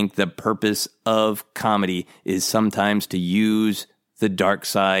 I think the purpose of comedy is sometimes to use the dark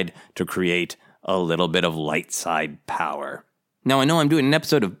side to create a little bit of light side power. Now, I know I'm doing an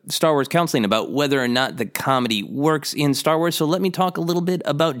episode of Star Wars Counseling about whether or not the comedy works in Star Wars, so let me talk a little bit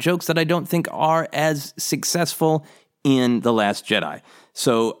about jokes that I don't think are as successful in The Last Jedi.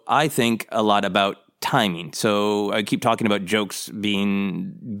 So I think a lot about timing. So I keep talking about jokes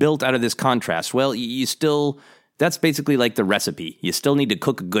being built out of this contrast. Well, that's basically like the recipe. You still need to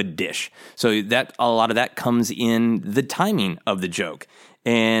cook a good dish. So that a lot of that comes in the timing of the joke.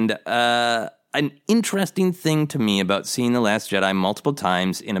 And an interesting thing to me about seeing The Last Jedi multiple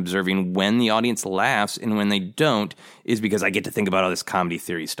times and observing when the audience laughs and when they don't is because I get to think about all this comedy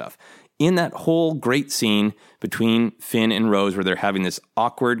theory stuff. In that whole great scene between Finn and Rose where they're having this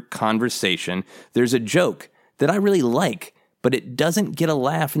awkward conversation, there's a joke that I really like, but it doesn't get a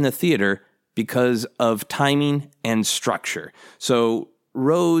laugh in the theater because of timing and structure. So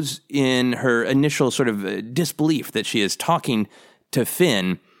Rose, in her initial sort of disbelief that she is talking to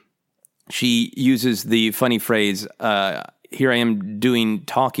Finn, she uses the funny phrase, here I am doing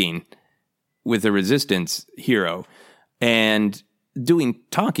talking with a resistance hero. And doing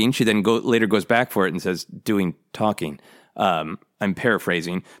talking, she then later goes back for it and says, doing talking. I'm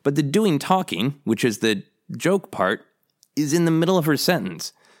paraphrasing. But the doing talking, which is the joke part, is in the middle of her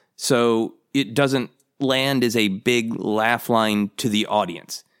sentence. So it doesn't land as a big laugh line to the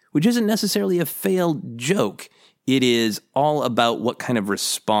audience, which isn't necessarily a failed joke. It is all about what kind of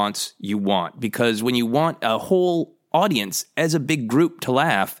response you want. Because when you want a whole audience as a big group to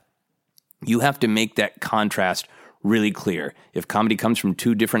laugh, you have to make that contrast really clear. If comedy comes from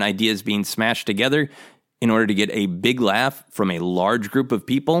two different ideas being smashed together, in order to get a big laugh from a large group of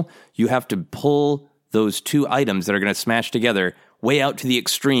people, you have to pull those two items that are going to smash together way out to the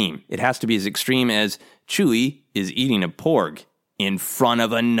extreme. It has to be as extreme as Chewie is eating a porg in front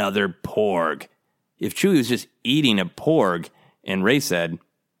of another porg. If Chewie was just eating a porg and Rey said,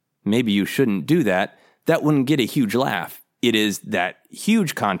 maybe you shouldn't do that, that wouldn't get a huge laugh. It is that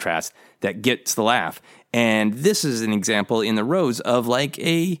huge contrast that gets the laugh. And this is an example in the Rose of like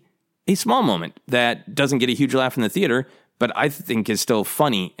a small moment that doesn't get a huge laugh in the theater, but I think is still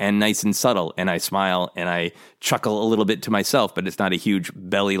funny and nice and subtle, and I smile and I chuckle a little bit to myself, but it's not a huge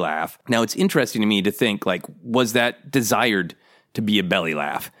belly laugh. Now, it's interesting to me to think, like, was that desired to be a belly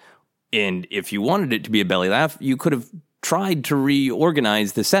laugh? And if you wanted it to be a belly laugh, you could have tried to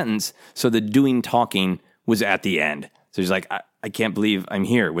reorganize the sentence so the doing talking was at the end. So he's like, I can't believe I'm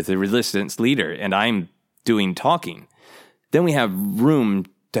here with the resistance leader and I'm doing talking. Then we have room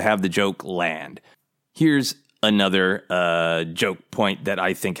to have the joke land. Here's another joke point that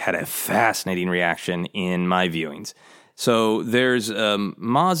I think had a fascinating reaction in my viewings. So there's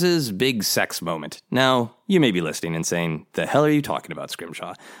Maz's big sex moment. Now, you may be listening and saying, the hell are you talking about,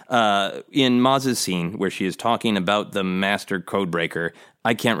 Scrimshaw? In Maz's scene where she is talking about the master codebreaker,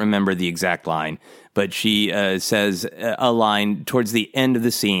 I can't remember the exact line, but she says a line towards the end of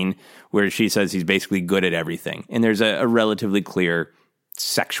the scene where she says he's basically good at everything. And there's a relatively clear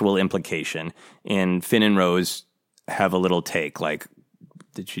sexual implication. And Finn and Rose have a little take, like,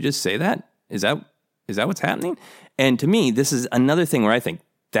 did she just say that? Is that what's happening? And to me, this is another thing where I think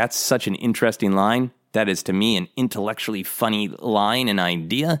that's such an interesting line. That is, to me, an intellectually funny line and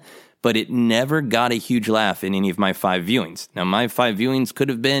idea, but it never got a huge laugh in any of my 5 viewings. Now, my 5 viewings could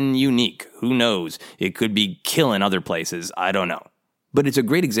have been unique. Who knows? It could be killing other places. I don't know. But it's a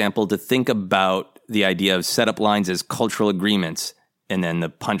great example to think about the idea of setup lines as cultural agreements and then the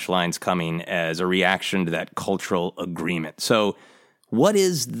punchlines coming as a reaction to that cultural agreement. So what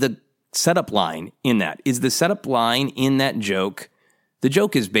is the setup line in that? Is the setup line in that joke? The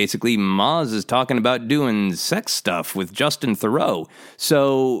joke is basically Maz is talking about doing sex stuff with Justin Theroux.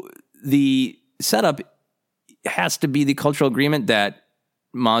 So the setup has to be the cultural agreement that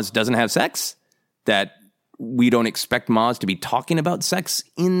Maz doesn't have sex, that we don't expect Maz to be talking about sex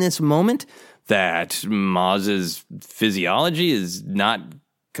in this moment, that Maz's physiology is not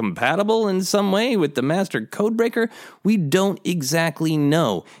compatible in some way with the master codebreaker. We don't exactly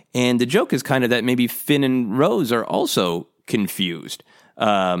know. And the joke is kind of that maybe Finn and Rose are also confused.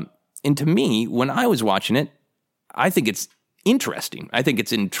 And to me, when I was watching it, I think it's interesting. I think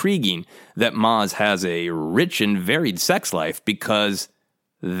it's intriguing that Maz has a rich and varied sex life because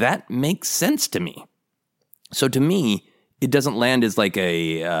that makes sense to me. So to me, it doesn't land as like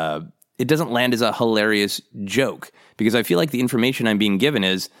a hilarious joke because I feel like the information I'm being given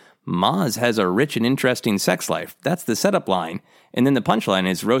is Maz has a rich and interesting sex life. That's the setup line. And then the punchline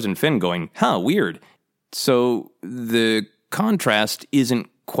is Rose and Finn going, weird. So the contrast isn't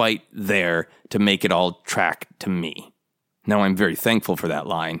quite there to make it all track to me. Now, I'm very thankful for that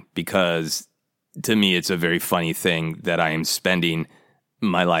line because to me, it's a very funny thing that I am spending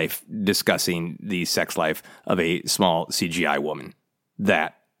my life discussing the sex life of a small CGI woman.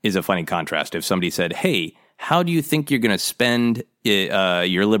 That is a funny contrast. If somebody said, hey, how do you think you're going to spend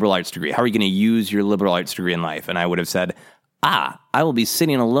your liberal arts degree? How are you going to use your liberal arts degree in life? And I would have said, I will be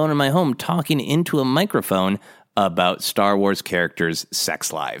sitting alone in my home talking into a microphone about Star Wars characters'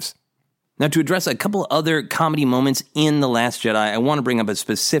 sex lives. Now, to address a couple other comedy moments in The Last Jedi, I want to bring up a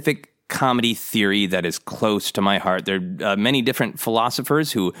specific comedy theory that is close to my heart. There are many different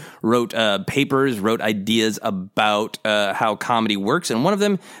philosophers who wrote papers, wrote ideas about how comedy works, and one of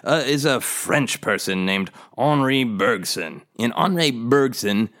them is a French person named Henri Bergson. And Henri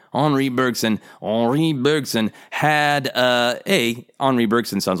Bergson had Henri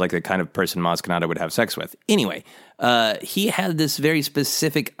Bergson sounds like the kind of person Maz Kanata would have sex with. Anyway, he had this very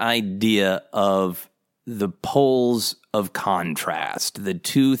specific idea of the poles of contrast, the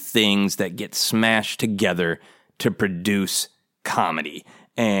two things that get smashed together to produce comedy.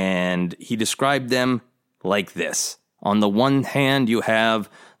 And he described them like this. On the one hand, you have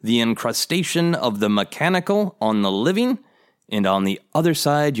the incrustation of the mechanical on the living, and on the other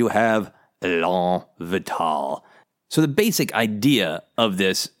side, you have l'élan vital. So the basic idea of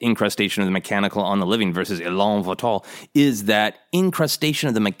this incrustation of the mechanical on the living versus élan vital is that incrustation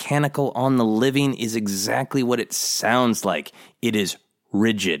of the mechanical on the living is exactly what it sounds like. It is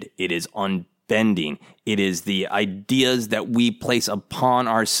rigid. It is unbending. It is the ideas that we place upon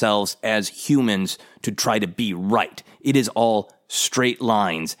ourselves as humans to try to be right. It is all straight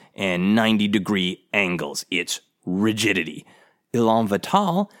lines and 90-degree angles. It's rigidity. Élan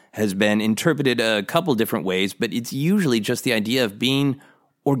vital has been interpreted a couple different ways, but it's usually just the idea of being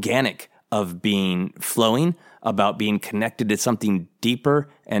organic, of being flowing, about being connected to something deeper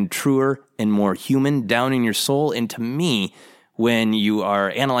and truer and more human down in your soul. And to me, when you are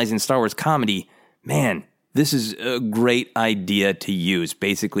analyzing Star Wars comedy, man, this is a great idea to use.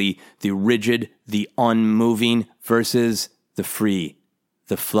 Basically, the rigid, the unmoving versus the free,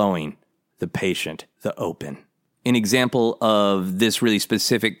 the flowing, the patient, the open. An example of this really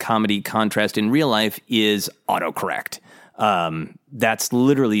specific comedy contrast in real life is autocorrect. That's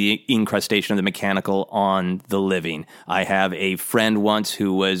literally incrustation of the mechanical on the living. I have a friend once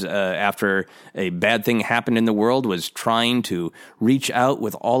who was, after a bad thing happened in the world, was trying to reach out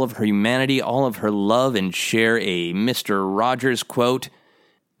with all of her humanity, all of her love, and share a Mr. Rogers quote.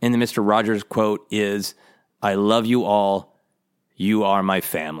 And the Mr. Rogers quote is, "I love you all. You are my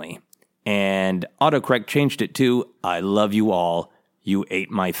family." And autocorrect changed it to, "I love you all. You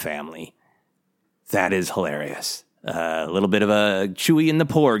ate my family." That is hilarious. A little bit of a Chewie and the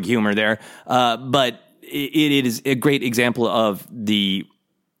Porg humor there. But it is a great example of the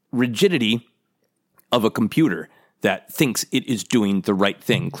rigidity of a computer that thinks it is doing the right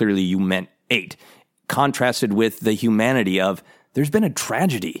thing. Clearly you meant 8. Contrasted with the humanity of, there's been a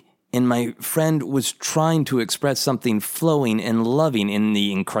tragedy, and my friend was trying to express something flowing and loving in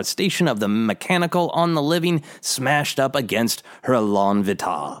the incrustation of the mechanical on the living, smashed up against her elan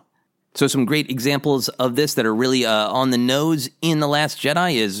vital. So some great examples of this that are really on the nose in The Last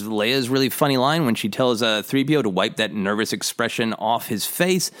Jedi is Leia's really funny line when she tells 3PO to wipe that nervous expression off his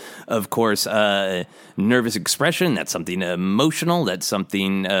face. Of course, nervous expression, that's something emotional, that's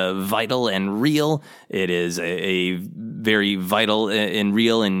something vital and real. It is a very vital and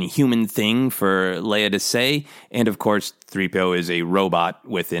real and human thing for Leia to say. And of course, 3PO is a robot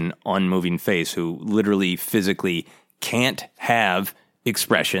with an unmoving face who literally physically can't have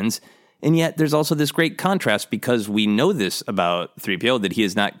expressions. And yet there's also this great contrast because we know this about 3PO, that he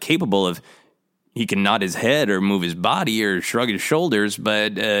is not capable of, he can nod his head or move his body or shrug his shoulders,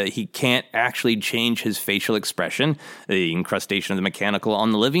 but he can't actually change his facial expression, the incrustation of the mechanical on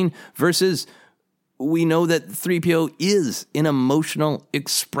the living, versus we know that 3PO is an emotional,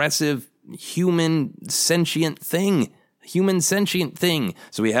 expressive, human, sentient thing.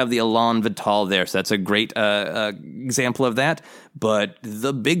 So we have the elan vital there. So that's a great example of that. But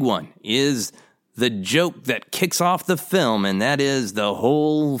the big one is the joke that kicks off the film, and that is the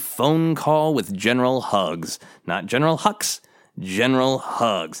whole phone call with General Hux. Not General Hux, General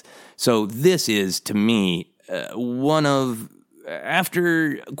Hux. So this is, to me, one of,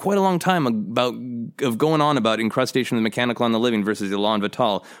 after quite a long time of going on about incrustation of the mechanical on the living versus elan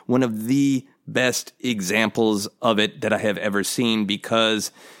vital, one of the best examples of it that I have ever seen,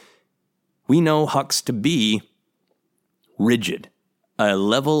 because we know Hux to be rigid, a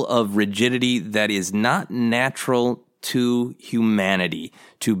level of rigidity that is not natural to humanity,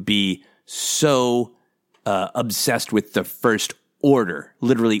 to be so obsessed with the first order,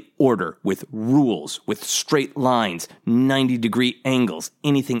 literally order, with rules, with straight lines, 90-degree angles.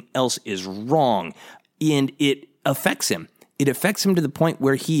 Anything else is wrong. And it affects him. It affects him to the point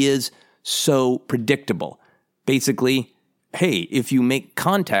where he is so predictable. Basically, hey, if you make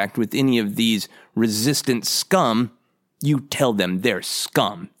contact with any of these resistant scum, you tell them they're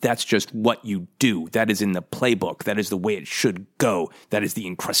scum. That's just what you do. That is in the playbook. That is the way it should go. That is the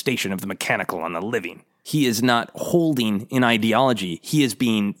incrustation of the mechanical on the living. He is not holding an ideology. He is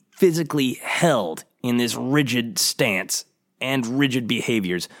being physically held in this rigid stance and rigid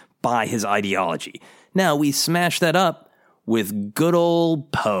behaviors by his ideology. Now, we smash that up with good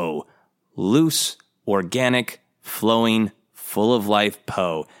old Poe. Loose, organic, flowing, full of life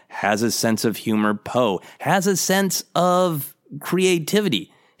Poe. Has a sense of humor Poe. Has a sense of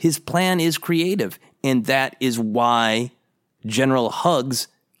creativity. His plan is creative. And that is why General Hux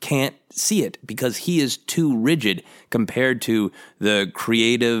can't see it, because he is too rigid compared to the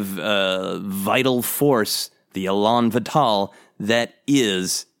creative, vital force, the elan vital, that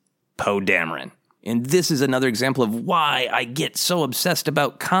is Poe Dameron. And this is another example of why I get so obsessed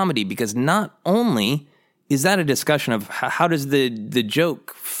about comedy, because not only is that a discussion of how does the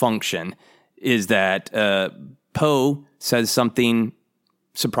joke function, is that Poe says something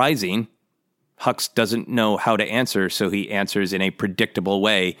surprising, Hux doesn't know how to answer, so he answers in a predictable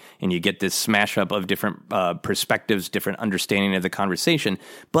way, and you get this smash up of different perspectives, different understanding of the conversation.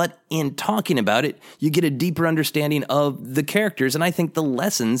 But in talking about it, you get a deeper understanding of the characters, and I think the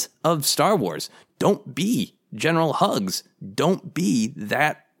lessons of Star Wars. Don't be General Hux. Don't be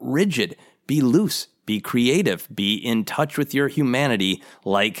that rigid. Be loose. Be creative. Be in touch with your humanity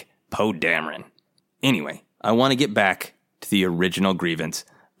like Poe Dameron. Anyway, I want to get back to the original grievance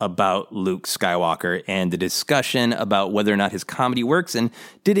about Luke Skywalker and the discussion about whether or not his comedy works, and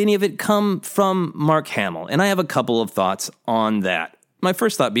did any of it come from Mark Hamill? And I have a couple of thoughts on that. My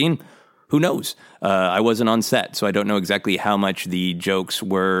first thought being, who knows? I wasn't on set, so I don't know exactly how much the jokes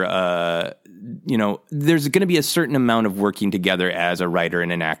were, there's going to be a certain amount of working together as a writer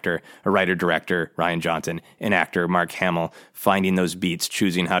and an actor, a writer-director, Rian Johnson, an actor, Mark Hamill, finding those beats,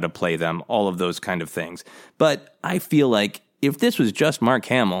 choosing how to play them, all of those kind of things. But I feel like if this was just Mark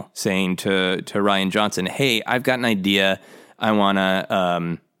Hamill saying to Rian Johnson, hey, I've got an idea, I want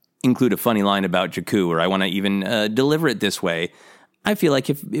to include a funny line about Jakku, or I want to even deliver it this way, I feel like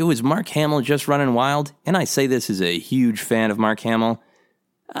if it was Mark Hamill just running wild, and I say this as a huge fan of Mark Hamill,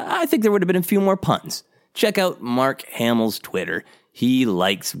 I think there would have been a few more puns. Check out Mark Hamill's Twitter. He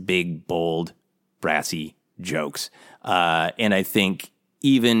likes big, bold, brassy jokes. And I think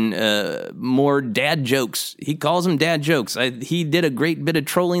even more dad jokes. He calls them dad jokes. He did a great bit of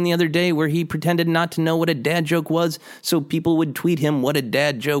trolling the other day where he pretended not to know what a dad joke was, so people would tweet him what a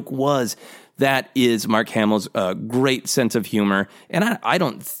dad joke was. That is Mark Hamill's great sense of humor. And I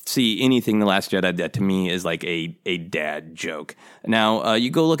don't see anything The Last Jedi that to me is like a dad joke. Now, you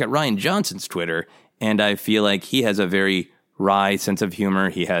go look at Rian Johnson's Twitter, and I feel like he has a very wry sense of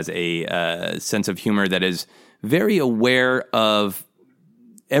humor. He has a sense of humor that is very aware of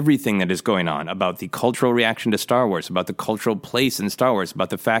everything that is going on, about the cultural reaction to Star Wars, about the cultural place in Star Wars, about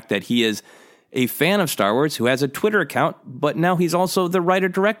the fact that he is a fan of Star Wars who has a Twitter account, but now he's also the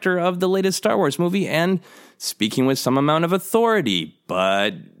writer-director of the latest Star Wars movie and speaking with some amount of authority,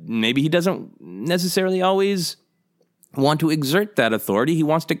 but maybe he doesn't necessarily always want to exert that authority. He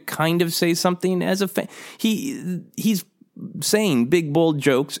wants to kind of say something as a fan. He's saying big, bold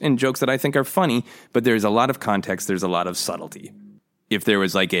jokes and jokes that I think are funny, but there's a lot of context, there's a lot of subtlety. If there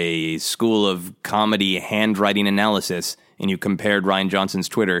was like a school of comedy handwriting analysis and you compared Rian Johnson's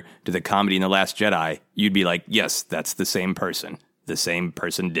Twitter to the comedy in The Last Jedi, you'd be like, yes, that's the same person. The same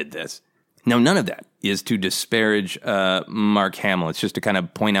person did this. Now, none of that is to disparage Mark Hamill. It's just to kind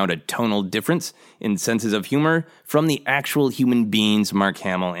of point out a tonal difference in senses of humor from the actual human beings, Mark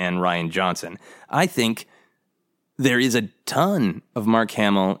Hamill and Rian Johnson. I think there is a ton of Mark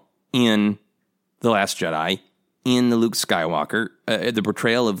Hamill in The Last Jedi, in the Luke Skywalker, the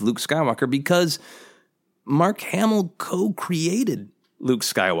portrayal of Luke Skywalker, because Mark Hamill co-created Luke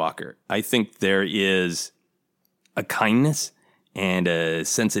Skywalker. I think there is a kindness and a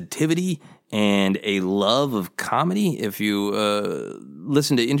sensitivity and a love of comedy. If you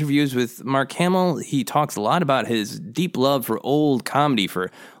listen to interviews with Mark Hamill, he talks a lot about his deep love for old comedy,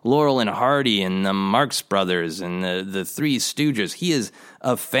 for Laurel and Hardy and the Marx Brothers and the Three Stooges. He is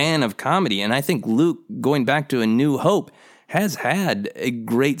a fan of comedy, and I think Luke, going back to A New Hope, has had a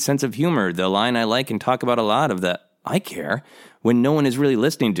great sense of humor. The line I like and talk about a lot of the I care when no one is really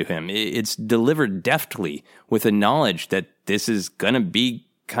listening to him. It's delivered deftly with a knowledge that this is going to be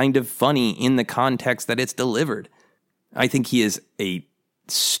kind of funny in the context that it's delivered. I think he is a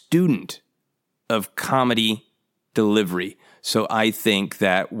student of comedy delivery. So I think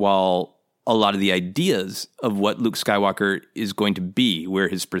that while a lot of the ideas of what Luke Skywalker is going to be, where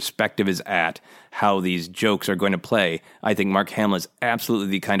his perspective is at, how these jokes are going to play, I think Mark Hamill is absolutely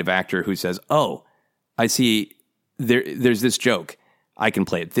the kind of actor who says, oh, I see there's this joke. I can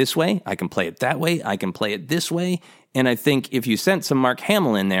play it this way. I can play it that way. I can play it this way. And I think if you sent some Mark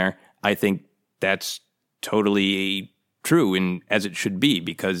Hamill in there, I think that's totally true and as it should be,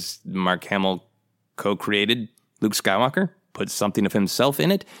 because Mark Hamill co-created Luke Skywalker, puts something of himself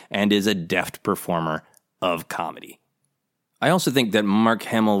in it, and is a deft performer of comedy. I also think that Mark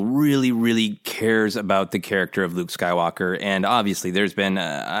Hamill really, really cares about the character of Luke Skywalker, and obviously there's been,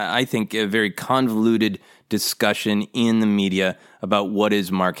 I think, a very convoluted discussion in the media about what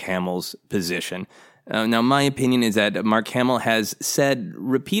is Mark Hamill's position. Now, my opinion is that Mark Hamill has said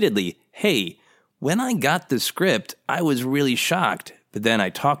repeatedly, hey, when I got the script, I was really shocked, but then I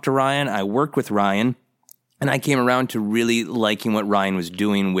talked to Rian, I worked with Rian, and I came around to really liking what Rian was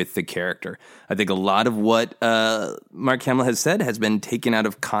doing with the character. I think a lot of what Mark Hamill has said has been taken out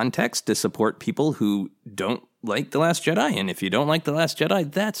of context to support people who don't like The Last Jedi. And if you don't like The Last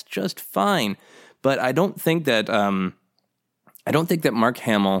Jedi, that's just fine. But I don't think that Mark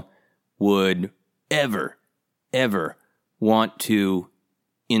Hamill would ever want to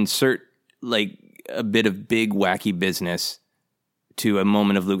insert like a bit of big wacky business to a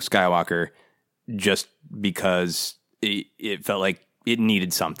moment of Luke Skywalker just because it felt like it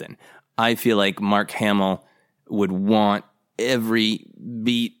needed something. I feel like Mark Hamill would want every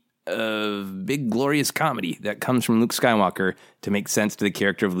beat of big, glorious comedy that comes from Luke Skywalker to make sense to the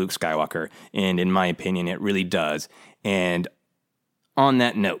character of Luke Skywalker. And in my opinion, it really does. And on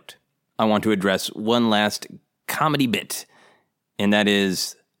that note, I want to address one last comedy bit, and that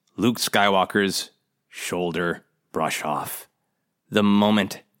is Luke Skywalker's shoulder brush off. The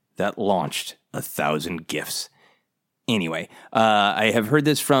moment that launched 1,000 GIFs. Anyway, I have heard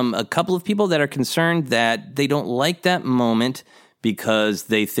this from a couple of people that are concerned that they don't like that moment because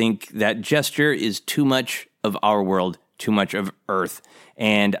they think that gesture is too much of our world, too much of Earth.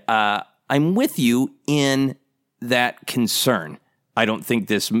 And I'm with you in that concern. I don't think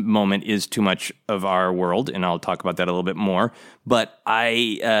this moment is too much of our world, and I'll talk about that a little bit more. But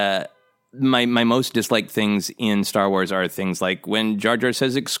my most disliked things in Star Wars are things like when Jar Jar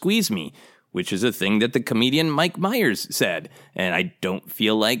says, "Excuse me," which is a thing that the comedian Mike Myers said. And I don't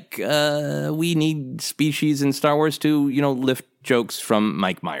feel like we need species in Star Wars to, lift jokes from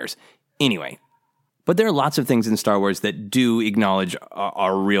Mike Myers. Anyway. But there are lots of things in Star Wars that do acknowledge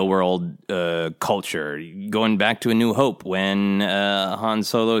our real-world culture. Going back to A New Hope, when Han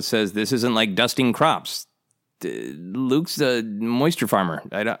Solo says, "This isn't like dusting crops." Luke's a moisture farmer.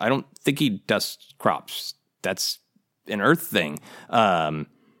 I don't think he dusts crops. That's an Earth thing.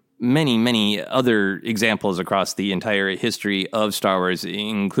 Many, many other examples across the entire history of Star Wars,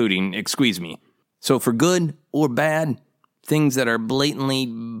 including "Excuse me." So for good or bad, things that are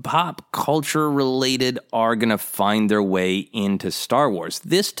blatantly pop culture related are going to find their way into Star Wars.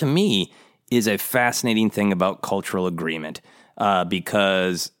 This, to me, is a fascinating thing about cultural agreement,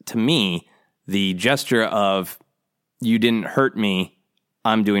 because to me, the gesture of "you didn't hurt me,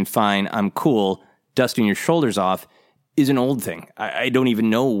 I'm doing fine, I'm cool," dusting your shoulders off, is an old thing. I don't even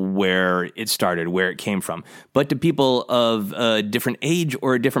know where it started, where it came from. But to people of a different age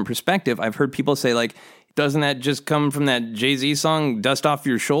or a different perspective, I've heard people say, like, "Doesn't that just come from that Jay-Z song, Dust Off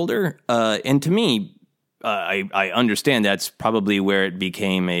Your Shoulder?" And to me, I understand that's probably where it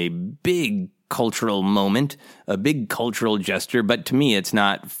became a big cultural moment, a big cultural gesture. But to me, it's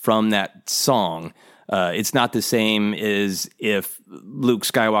not from that song. It's not the same as if Luke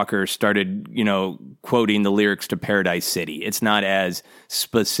Skywalker started, quoting the lyrics to Paradise City. It's not as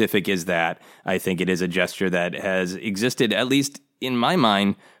specific as that. I think it is a gesture that has existed, at least in my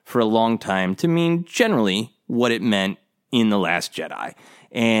mind, for a long time to mean generally what it meant in The Last Jedi.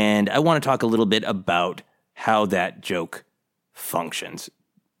 And I want to talk a little bit about how that joke functions.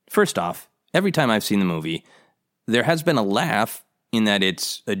 First off, every time I've seen the movie, there has been a laugh in that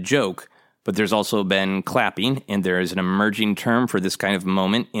it's a joke, but there's also been clapping, and there is an emerging term for this kind of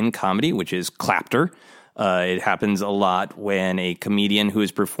moment in comedy, which is clapter. It happens a lot when a comedian who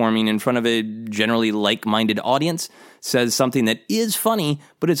is performing in front of a generally like-minded audience says something that is funny,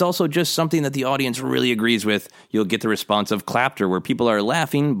 but it's also just something that the audience really agrees with. You'll get the response of clapter, where people are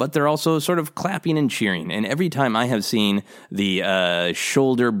laughing, but they're also sort of clapping and cheering. And every time I have seen the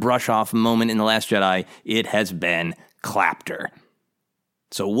shoulder brush-off moment in The Last Jedi, it has been clapter.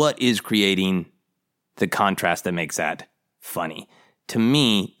 So what is creating the contrast that makes that funny? To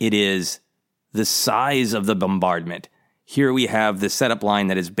me, it is the size of the bombardment. Here we have the setup line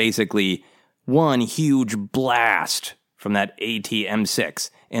that is basically one huge blast from that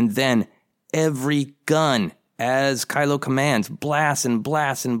AT-M6, and then every gun, as Kylo commands, blast and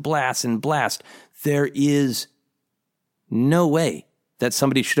blast and blast and blast. There is no way that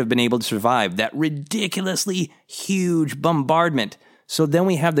somebody should have been able to survive that ridiculously huge bombardment. So then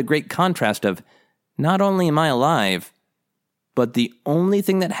we have the great contrast of, not only am I alive, but the only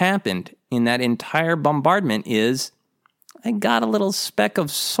thing that happened in that entire bombardment is I got a little speck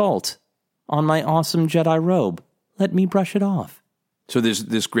of salt on my awesome Jedi robe. Let me brush it off. So there's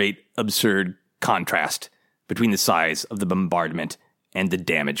this great absurd contrast between the size of the bombardment and the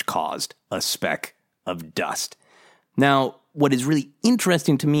damage caused, a speck of dust. Now, what is really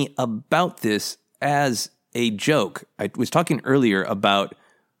interesting to me about this as a joke, I was talking earlier about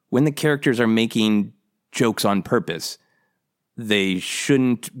when the characters are making jokes on purpose, they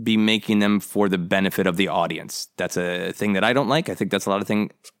shouldn't be making them for the benefit of the audience. That's a thing that I don't like. I think that's a lot of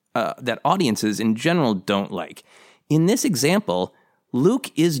things that audiences in general don't like. In this example, Luke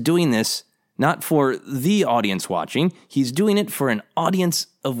is doing this not for the audience watching. He's doing it for an audience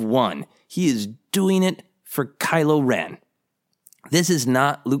of one. He is doing it for Kylo Ren. This is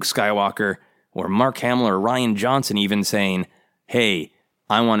not Luke Skywalker or Mark Hamill or Rian Johnson even saying, "Hey,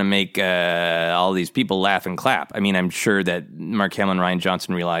 I want to make all these people laugh and clap." I mean, I'm sure that Mark Hamill and Rian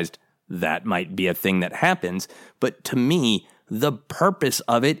Johnson realized that might be a thing that happens. But to me, the purpose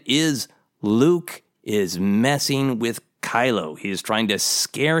of it is Luke is messing with Kylo. He is trying to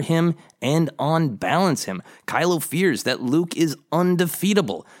scare him and unbalance him. Kylo fears that Luke is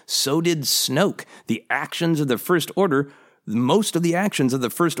undefeatable. So did Snoke. The actions of the First Order, most of the actions of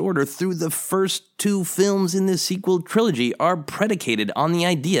the First Order through the first two films in this sequel trilogy are predicated on the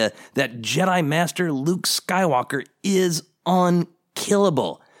idea that Jedi Master Luke Skywalker is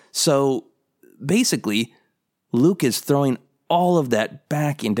unkillable. So basically, Luke is throwing all of that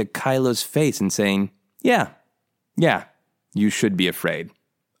back into Kylo's face and saying, yeah, you should be afraid.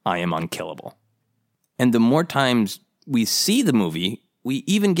 I am unkillable. And the more times we see the movie, we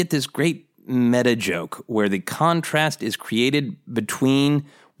even get this great meta joke where the contrast is created between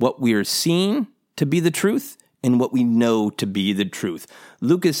what we are seeing to be the truth and what we know to be the truth.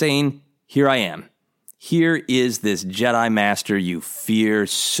 Luke is saying, here I am. Here is this Jedi Master you fear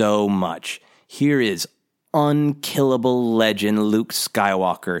so much. Here is unkillable legend Luke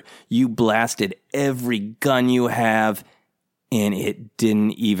Skywalker. You blasted every gun you have, and it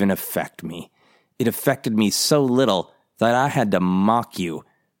didn't even affect me. It affected me so little that I had to mock you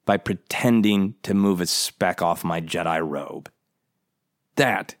by pretending to move a speck off my Jedi robe.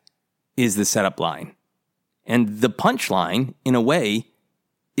 That is the setup line. And the punchline, in a way,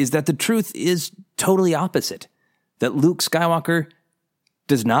 is that the truth is totally opposite. That Luke Skywalker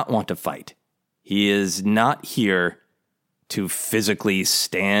does not want to fight. He is not here to physically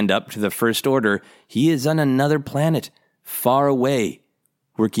stand up to the First Order. He is on another planet, far away,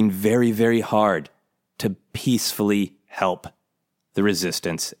 working very, very hard to peacefully help the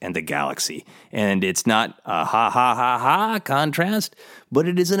Resistance and the galaxy. And it's not a ha contrast, but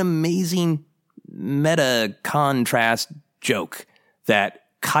it is an amazing meta contrast joke that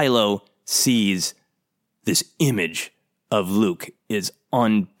Kylo sees this image of Luke is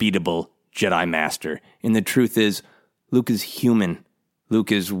unbeatable Jedi Master. And the truth is, Luke is human.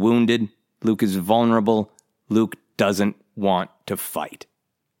 Luke is wounded. Luke is vulnerable. Luke doesn't want to fight.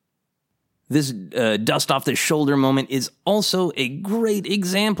 This dust off the shoulder moment is also a great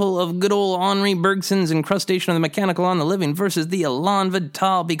example of good old Henri Bergson's incrustation of the mechanical on the living versus the Elan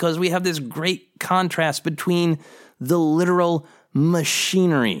Vital, because we have this great contrast between the literal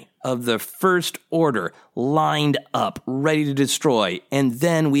machinery of the First Order lined up, ready to destroy, and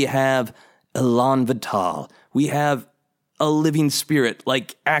then we have Elan Vital. We have a living spirit,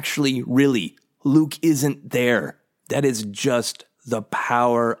 like actually, really, Luke isn't there. That is just the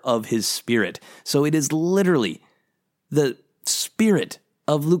power of his spirit. So it is literally the spirit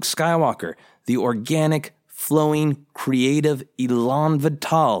of Luke Skywalker, the organic, flowing, creative Elan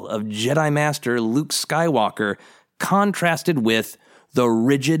Vital of Jedi Master Luke Skywalker, contrasted with the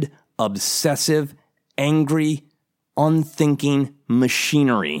rigid, obsessive, angry, unthinking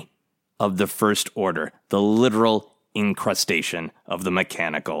machinery of the First Order, the literal incrustation of the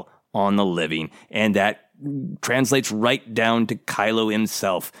mechanical on the living, and that translates right down to Kylo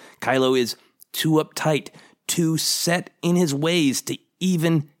himself. Kylo is too uptight, too set in his ways to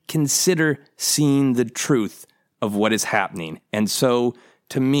even consider seeing the truth of what is happening. And so,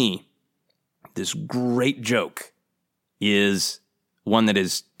 to me, this great joke is one that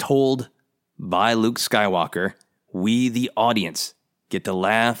is told by Luke Skywalker. We, the audience, get to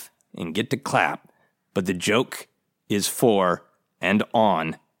laugh and get to clap, but the joke is for and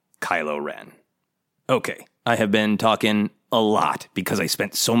on Kylo Ren. Okay, I have been talking a lot because I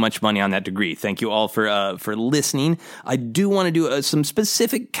spent so much money on that degree. Thank you all for listening. I do want to do some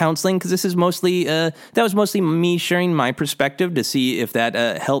specific counseling because this is mostly that was mostly me sharing my perspective to see if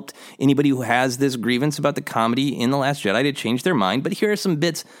that helped anybody who has this grievance about the comedy in The Last Jedi to change their mind. But here are some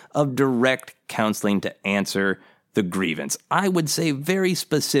bits of direct counseling to answer the grievance. I would say very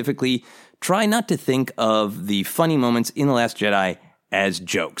specifically, try not to think of the funny moments in The Last Jedi as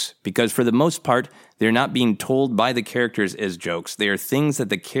jokes, because for the most part, they're not being told by the characters as jokes. They are things that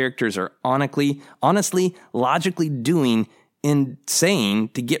the characters are honestly, logically doing and saying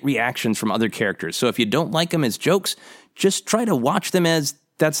to get reactions from other characters. So if you don't like them as jokes, just try to watch them as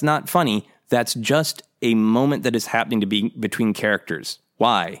that's not funny. That's just a moment that is happening to be between characters.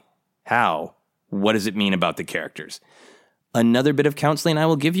 Why? How? What does it mean about the characters? Another bit of counseling I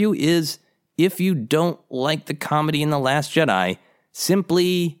will give you is if you don't like the comedy in The Last Jedi,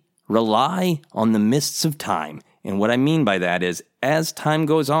 simply rely on the mists of time. And what I mean by that is, as time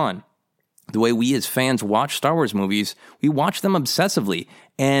goes on, the way we as fans watch Star Wars movies, we watch them obsessively,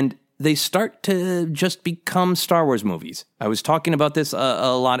 and they start to just become Star Wars movies. I was talking about this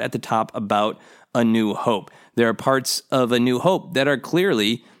a lot at the top about A New Hope. There are parts of A New Hope that are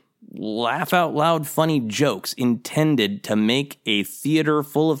clearly laugh-out-loud funny jokes intended to make a theater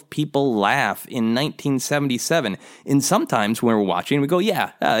full of people laugh in 1977. And sometimes when we're watching, we go,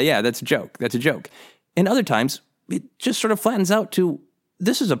 yeah, that's a joke. That's a joke. And other times, it just sort of flattens out to,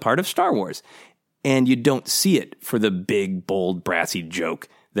 this is a part of Star Wars. And you don't see it for the big, bold, brassy joke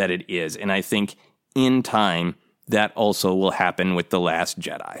that it is. And I think in time, that also will happen with The Last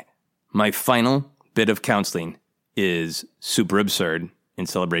Jedi. My final bit of counseling is super absurd in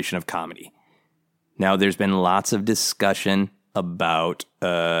celebration of comedy. Now, there's been lots of discussion about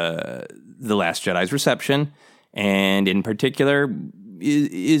The Last Jedi's reception, and in particular,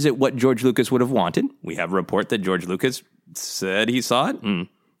 is it what George Lucas would have wanted? We have a report that George Lucas said he saw it, and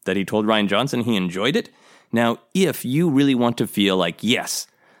that he told Rian Johnson he enjoyed it. Now, if you really want to feel like, yes,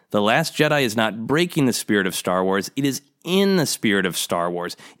 The Last Jedi is not breaking the spirit of Star Wars, it is in the spirit of Star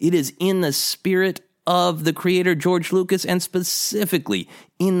Wars. It is in the spirit of the creator George Lucas, and specifically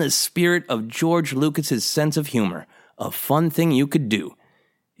in the spirit of George Lucas's sense of humor, a fun thing you could do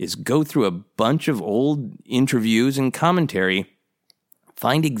is go through a bunch of old interviews and commentary,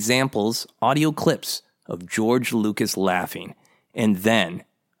 find examples, audio clips of George Lucas laughing, and then,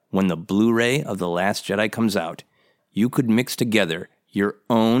 when the Blu-ray of The Last Jedi comes out, you could mix together your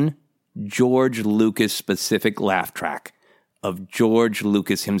own George Lucas-specific laugh track of George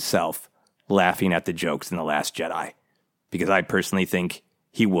Lucas himself laughing at the jokes in The Last Jedi. Because I personally think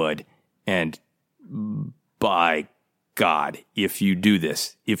he would, and by God, if you do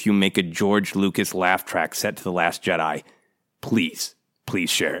this, if you make a George Lucas laugh track set to The Last Jedi, please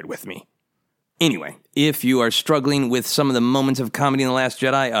share it with me. Anyway, if you are struggling with some of the moments of comedy in The Last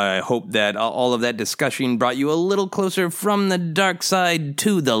Jedi, I hope that all of that discussion brought you a little closer from the dark side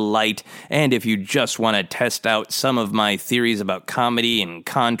to the light. And if you just want to test out some of my theories about comedy and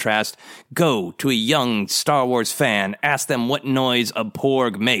contrast, go to a young Star Wars fan, ask them what noise a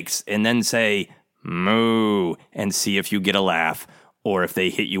porg makes, and then say, moo, and see if you get a laugh, or if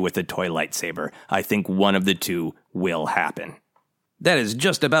they hit you with a toy lightsaber. I think one of the two will happen. That is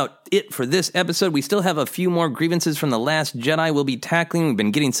just about it for this episode. We still have a few more grievances from The Last Jedi we'll be tackling. We've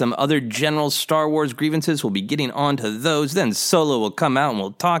been getting some other general Star Wars grievances. We'll be getting on to those. Then Solo will come out and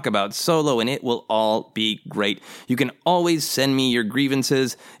we'll talk about Solo, and it will all be great. You can always send me your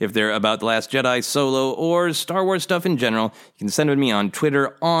grievances if they're about The Last Jedi, Solo, or Star Wars stuff in general. You can send them to me on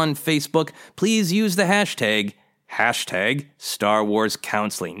Twitter, on Facebook. Please use the hashtag Star Wars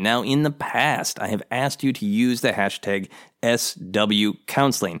Counseling. Now, in the past, I have asked you to use the hashtag SW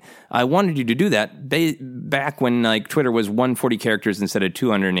Counseling. I wanted you to do that back when Twitter was 140 characters instead of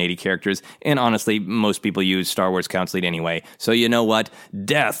 280 characters, and honestly, most people use Star Wars Counseling anyway. So you know what?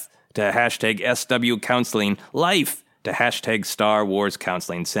 Death to hashtag SW Counseling. Life to hashtag Star Wars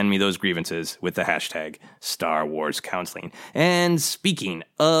Counseling. Send me those grievances with the hashtag Star Wars Counseling. And speaking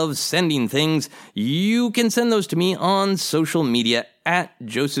of sending things, you can send those to me on social media at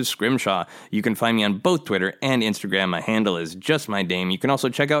Joseph Scrimshaw. You can find me on both Twitter and Instagram. My handle is just my name. You can also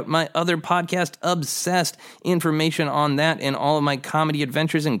check out my other podcast, Obsessed. Information on that and all of my comedy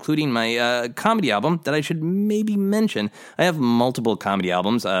adventures, including my comedy album that I should maybe mention. I have multiple comedy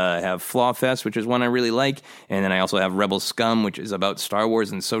albums. I have Flaw Fest, which is one I really like, and then I also have Rebel Scum, which is about Star Wars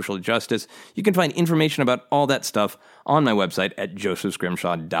and social justice. You can find information about all that stuff on my website at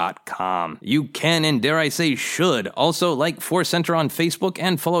josephscrimshaw.com. You can, and dare I say should, also like Force Center on Facebook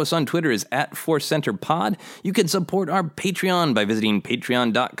and follow us on Twitter is at Force Center Pod. You can support our Patreon by visiting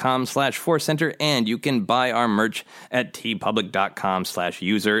patreon.com/ForceCenter, and you can buy our merch at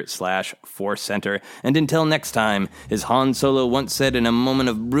tpublic.com/user/ForceCenter. And until next time, as Han Solo once said in a moment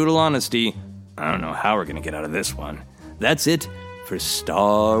of brutal honesty, I don't know how we're going to get out of this one. That's it for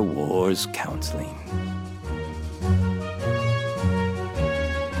Star Wars Counseling.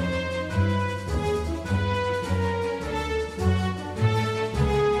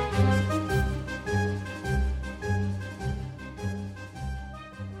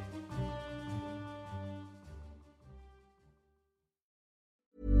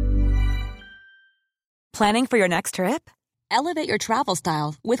 Planning for your next trip? Elevate your travel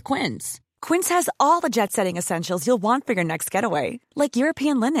style with Quince. Quince has all the jet-setting essentials you'll want for your next getaway, like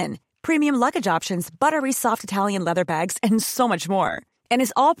European linen, premium luggage options, buttery soft Italian leather bags, and so much more. And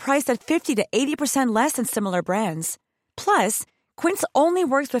is all priced at 50 to 80% less than similar brands. Plus, Quince only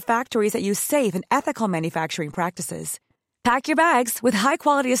works with factories that use safe and ethical manufacturing practices. Pack your bags with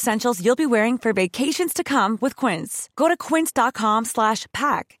high-quality essentials you'll be wearing for vacations to come with Quince. Go to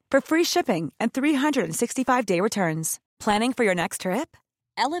quince.com/pack for free shipping and 365-day returns. Planning for your next trip?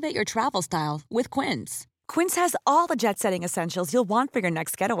 Elevate your travel style with Quince. Quince has all the jet-setting essentials you'll want for your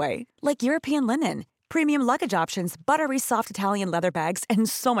next getaway, like European linen, premium luggage options, buttery soft Italian leather bags, and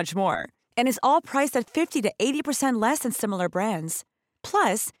so much more. And is all priced at 50 to 80% less than similar brands.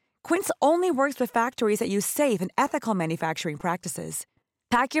 Plus, Quince only works with factories that use safe and ethical manufacturing practices.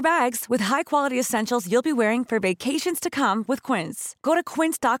 Pack your bags with high-quality essentials you'll be wearing for vacations to come with Quince. Go to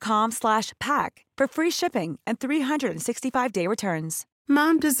quince.com/pack for free shipping and 365-day returns.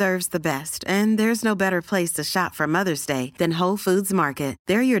 Mom deserves the best, and there's no better place to shop for Mother's Day than Whole Foods Market.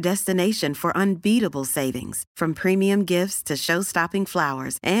 They're your destination for unbeatable savings, from premium gifts to show-stopping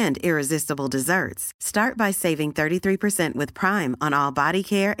flowers and irresistible desserts. Start by saving 33% with Prime on all body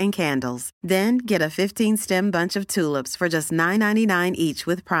care and candles. Then get a 15-stem bunch of tulips for just $9.99 each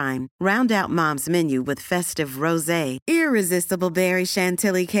with Prime. Round out Mom's menu with festive rosé, irresistible berry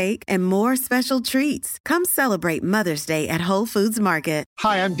chantilly cake, and more special treats. Come celebrate Mother's Day at Whole Foods Market. Market.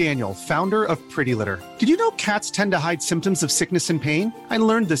 Hi, I'm Daniel, founder of Pretty Litter. Did you know cats tend to hide symptoms of sickness and pain? I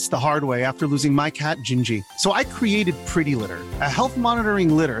learned this the hard way after losing my cat, Gingy. So I created Pretty Litter, a health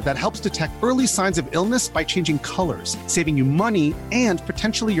monitoring litter that helps detect early signs of illness by changing colors, saving you money and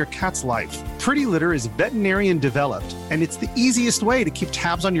potentially your cat's life. Pretty Litter is veterinarian developed, and it's the easiest way to keep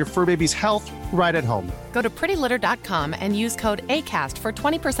tabs on your fur baby's health right at home. Go to prettylitter.com and use code ACAST for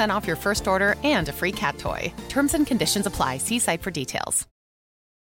 20% off your first order and a free cat toy. Terms and conditions apply. See site for details.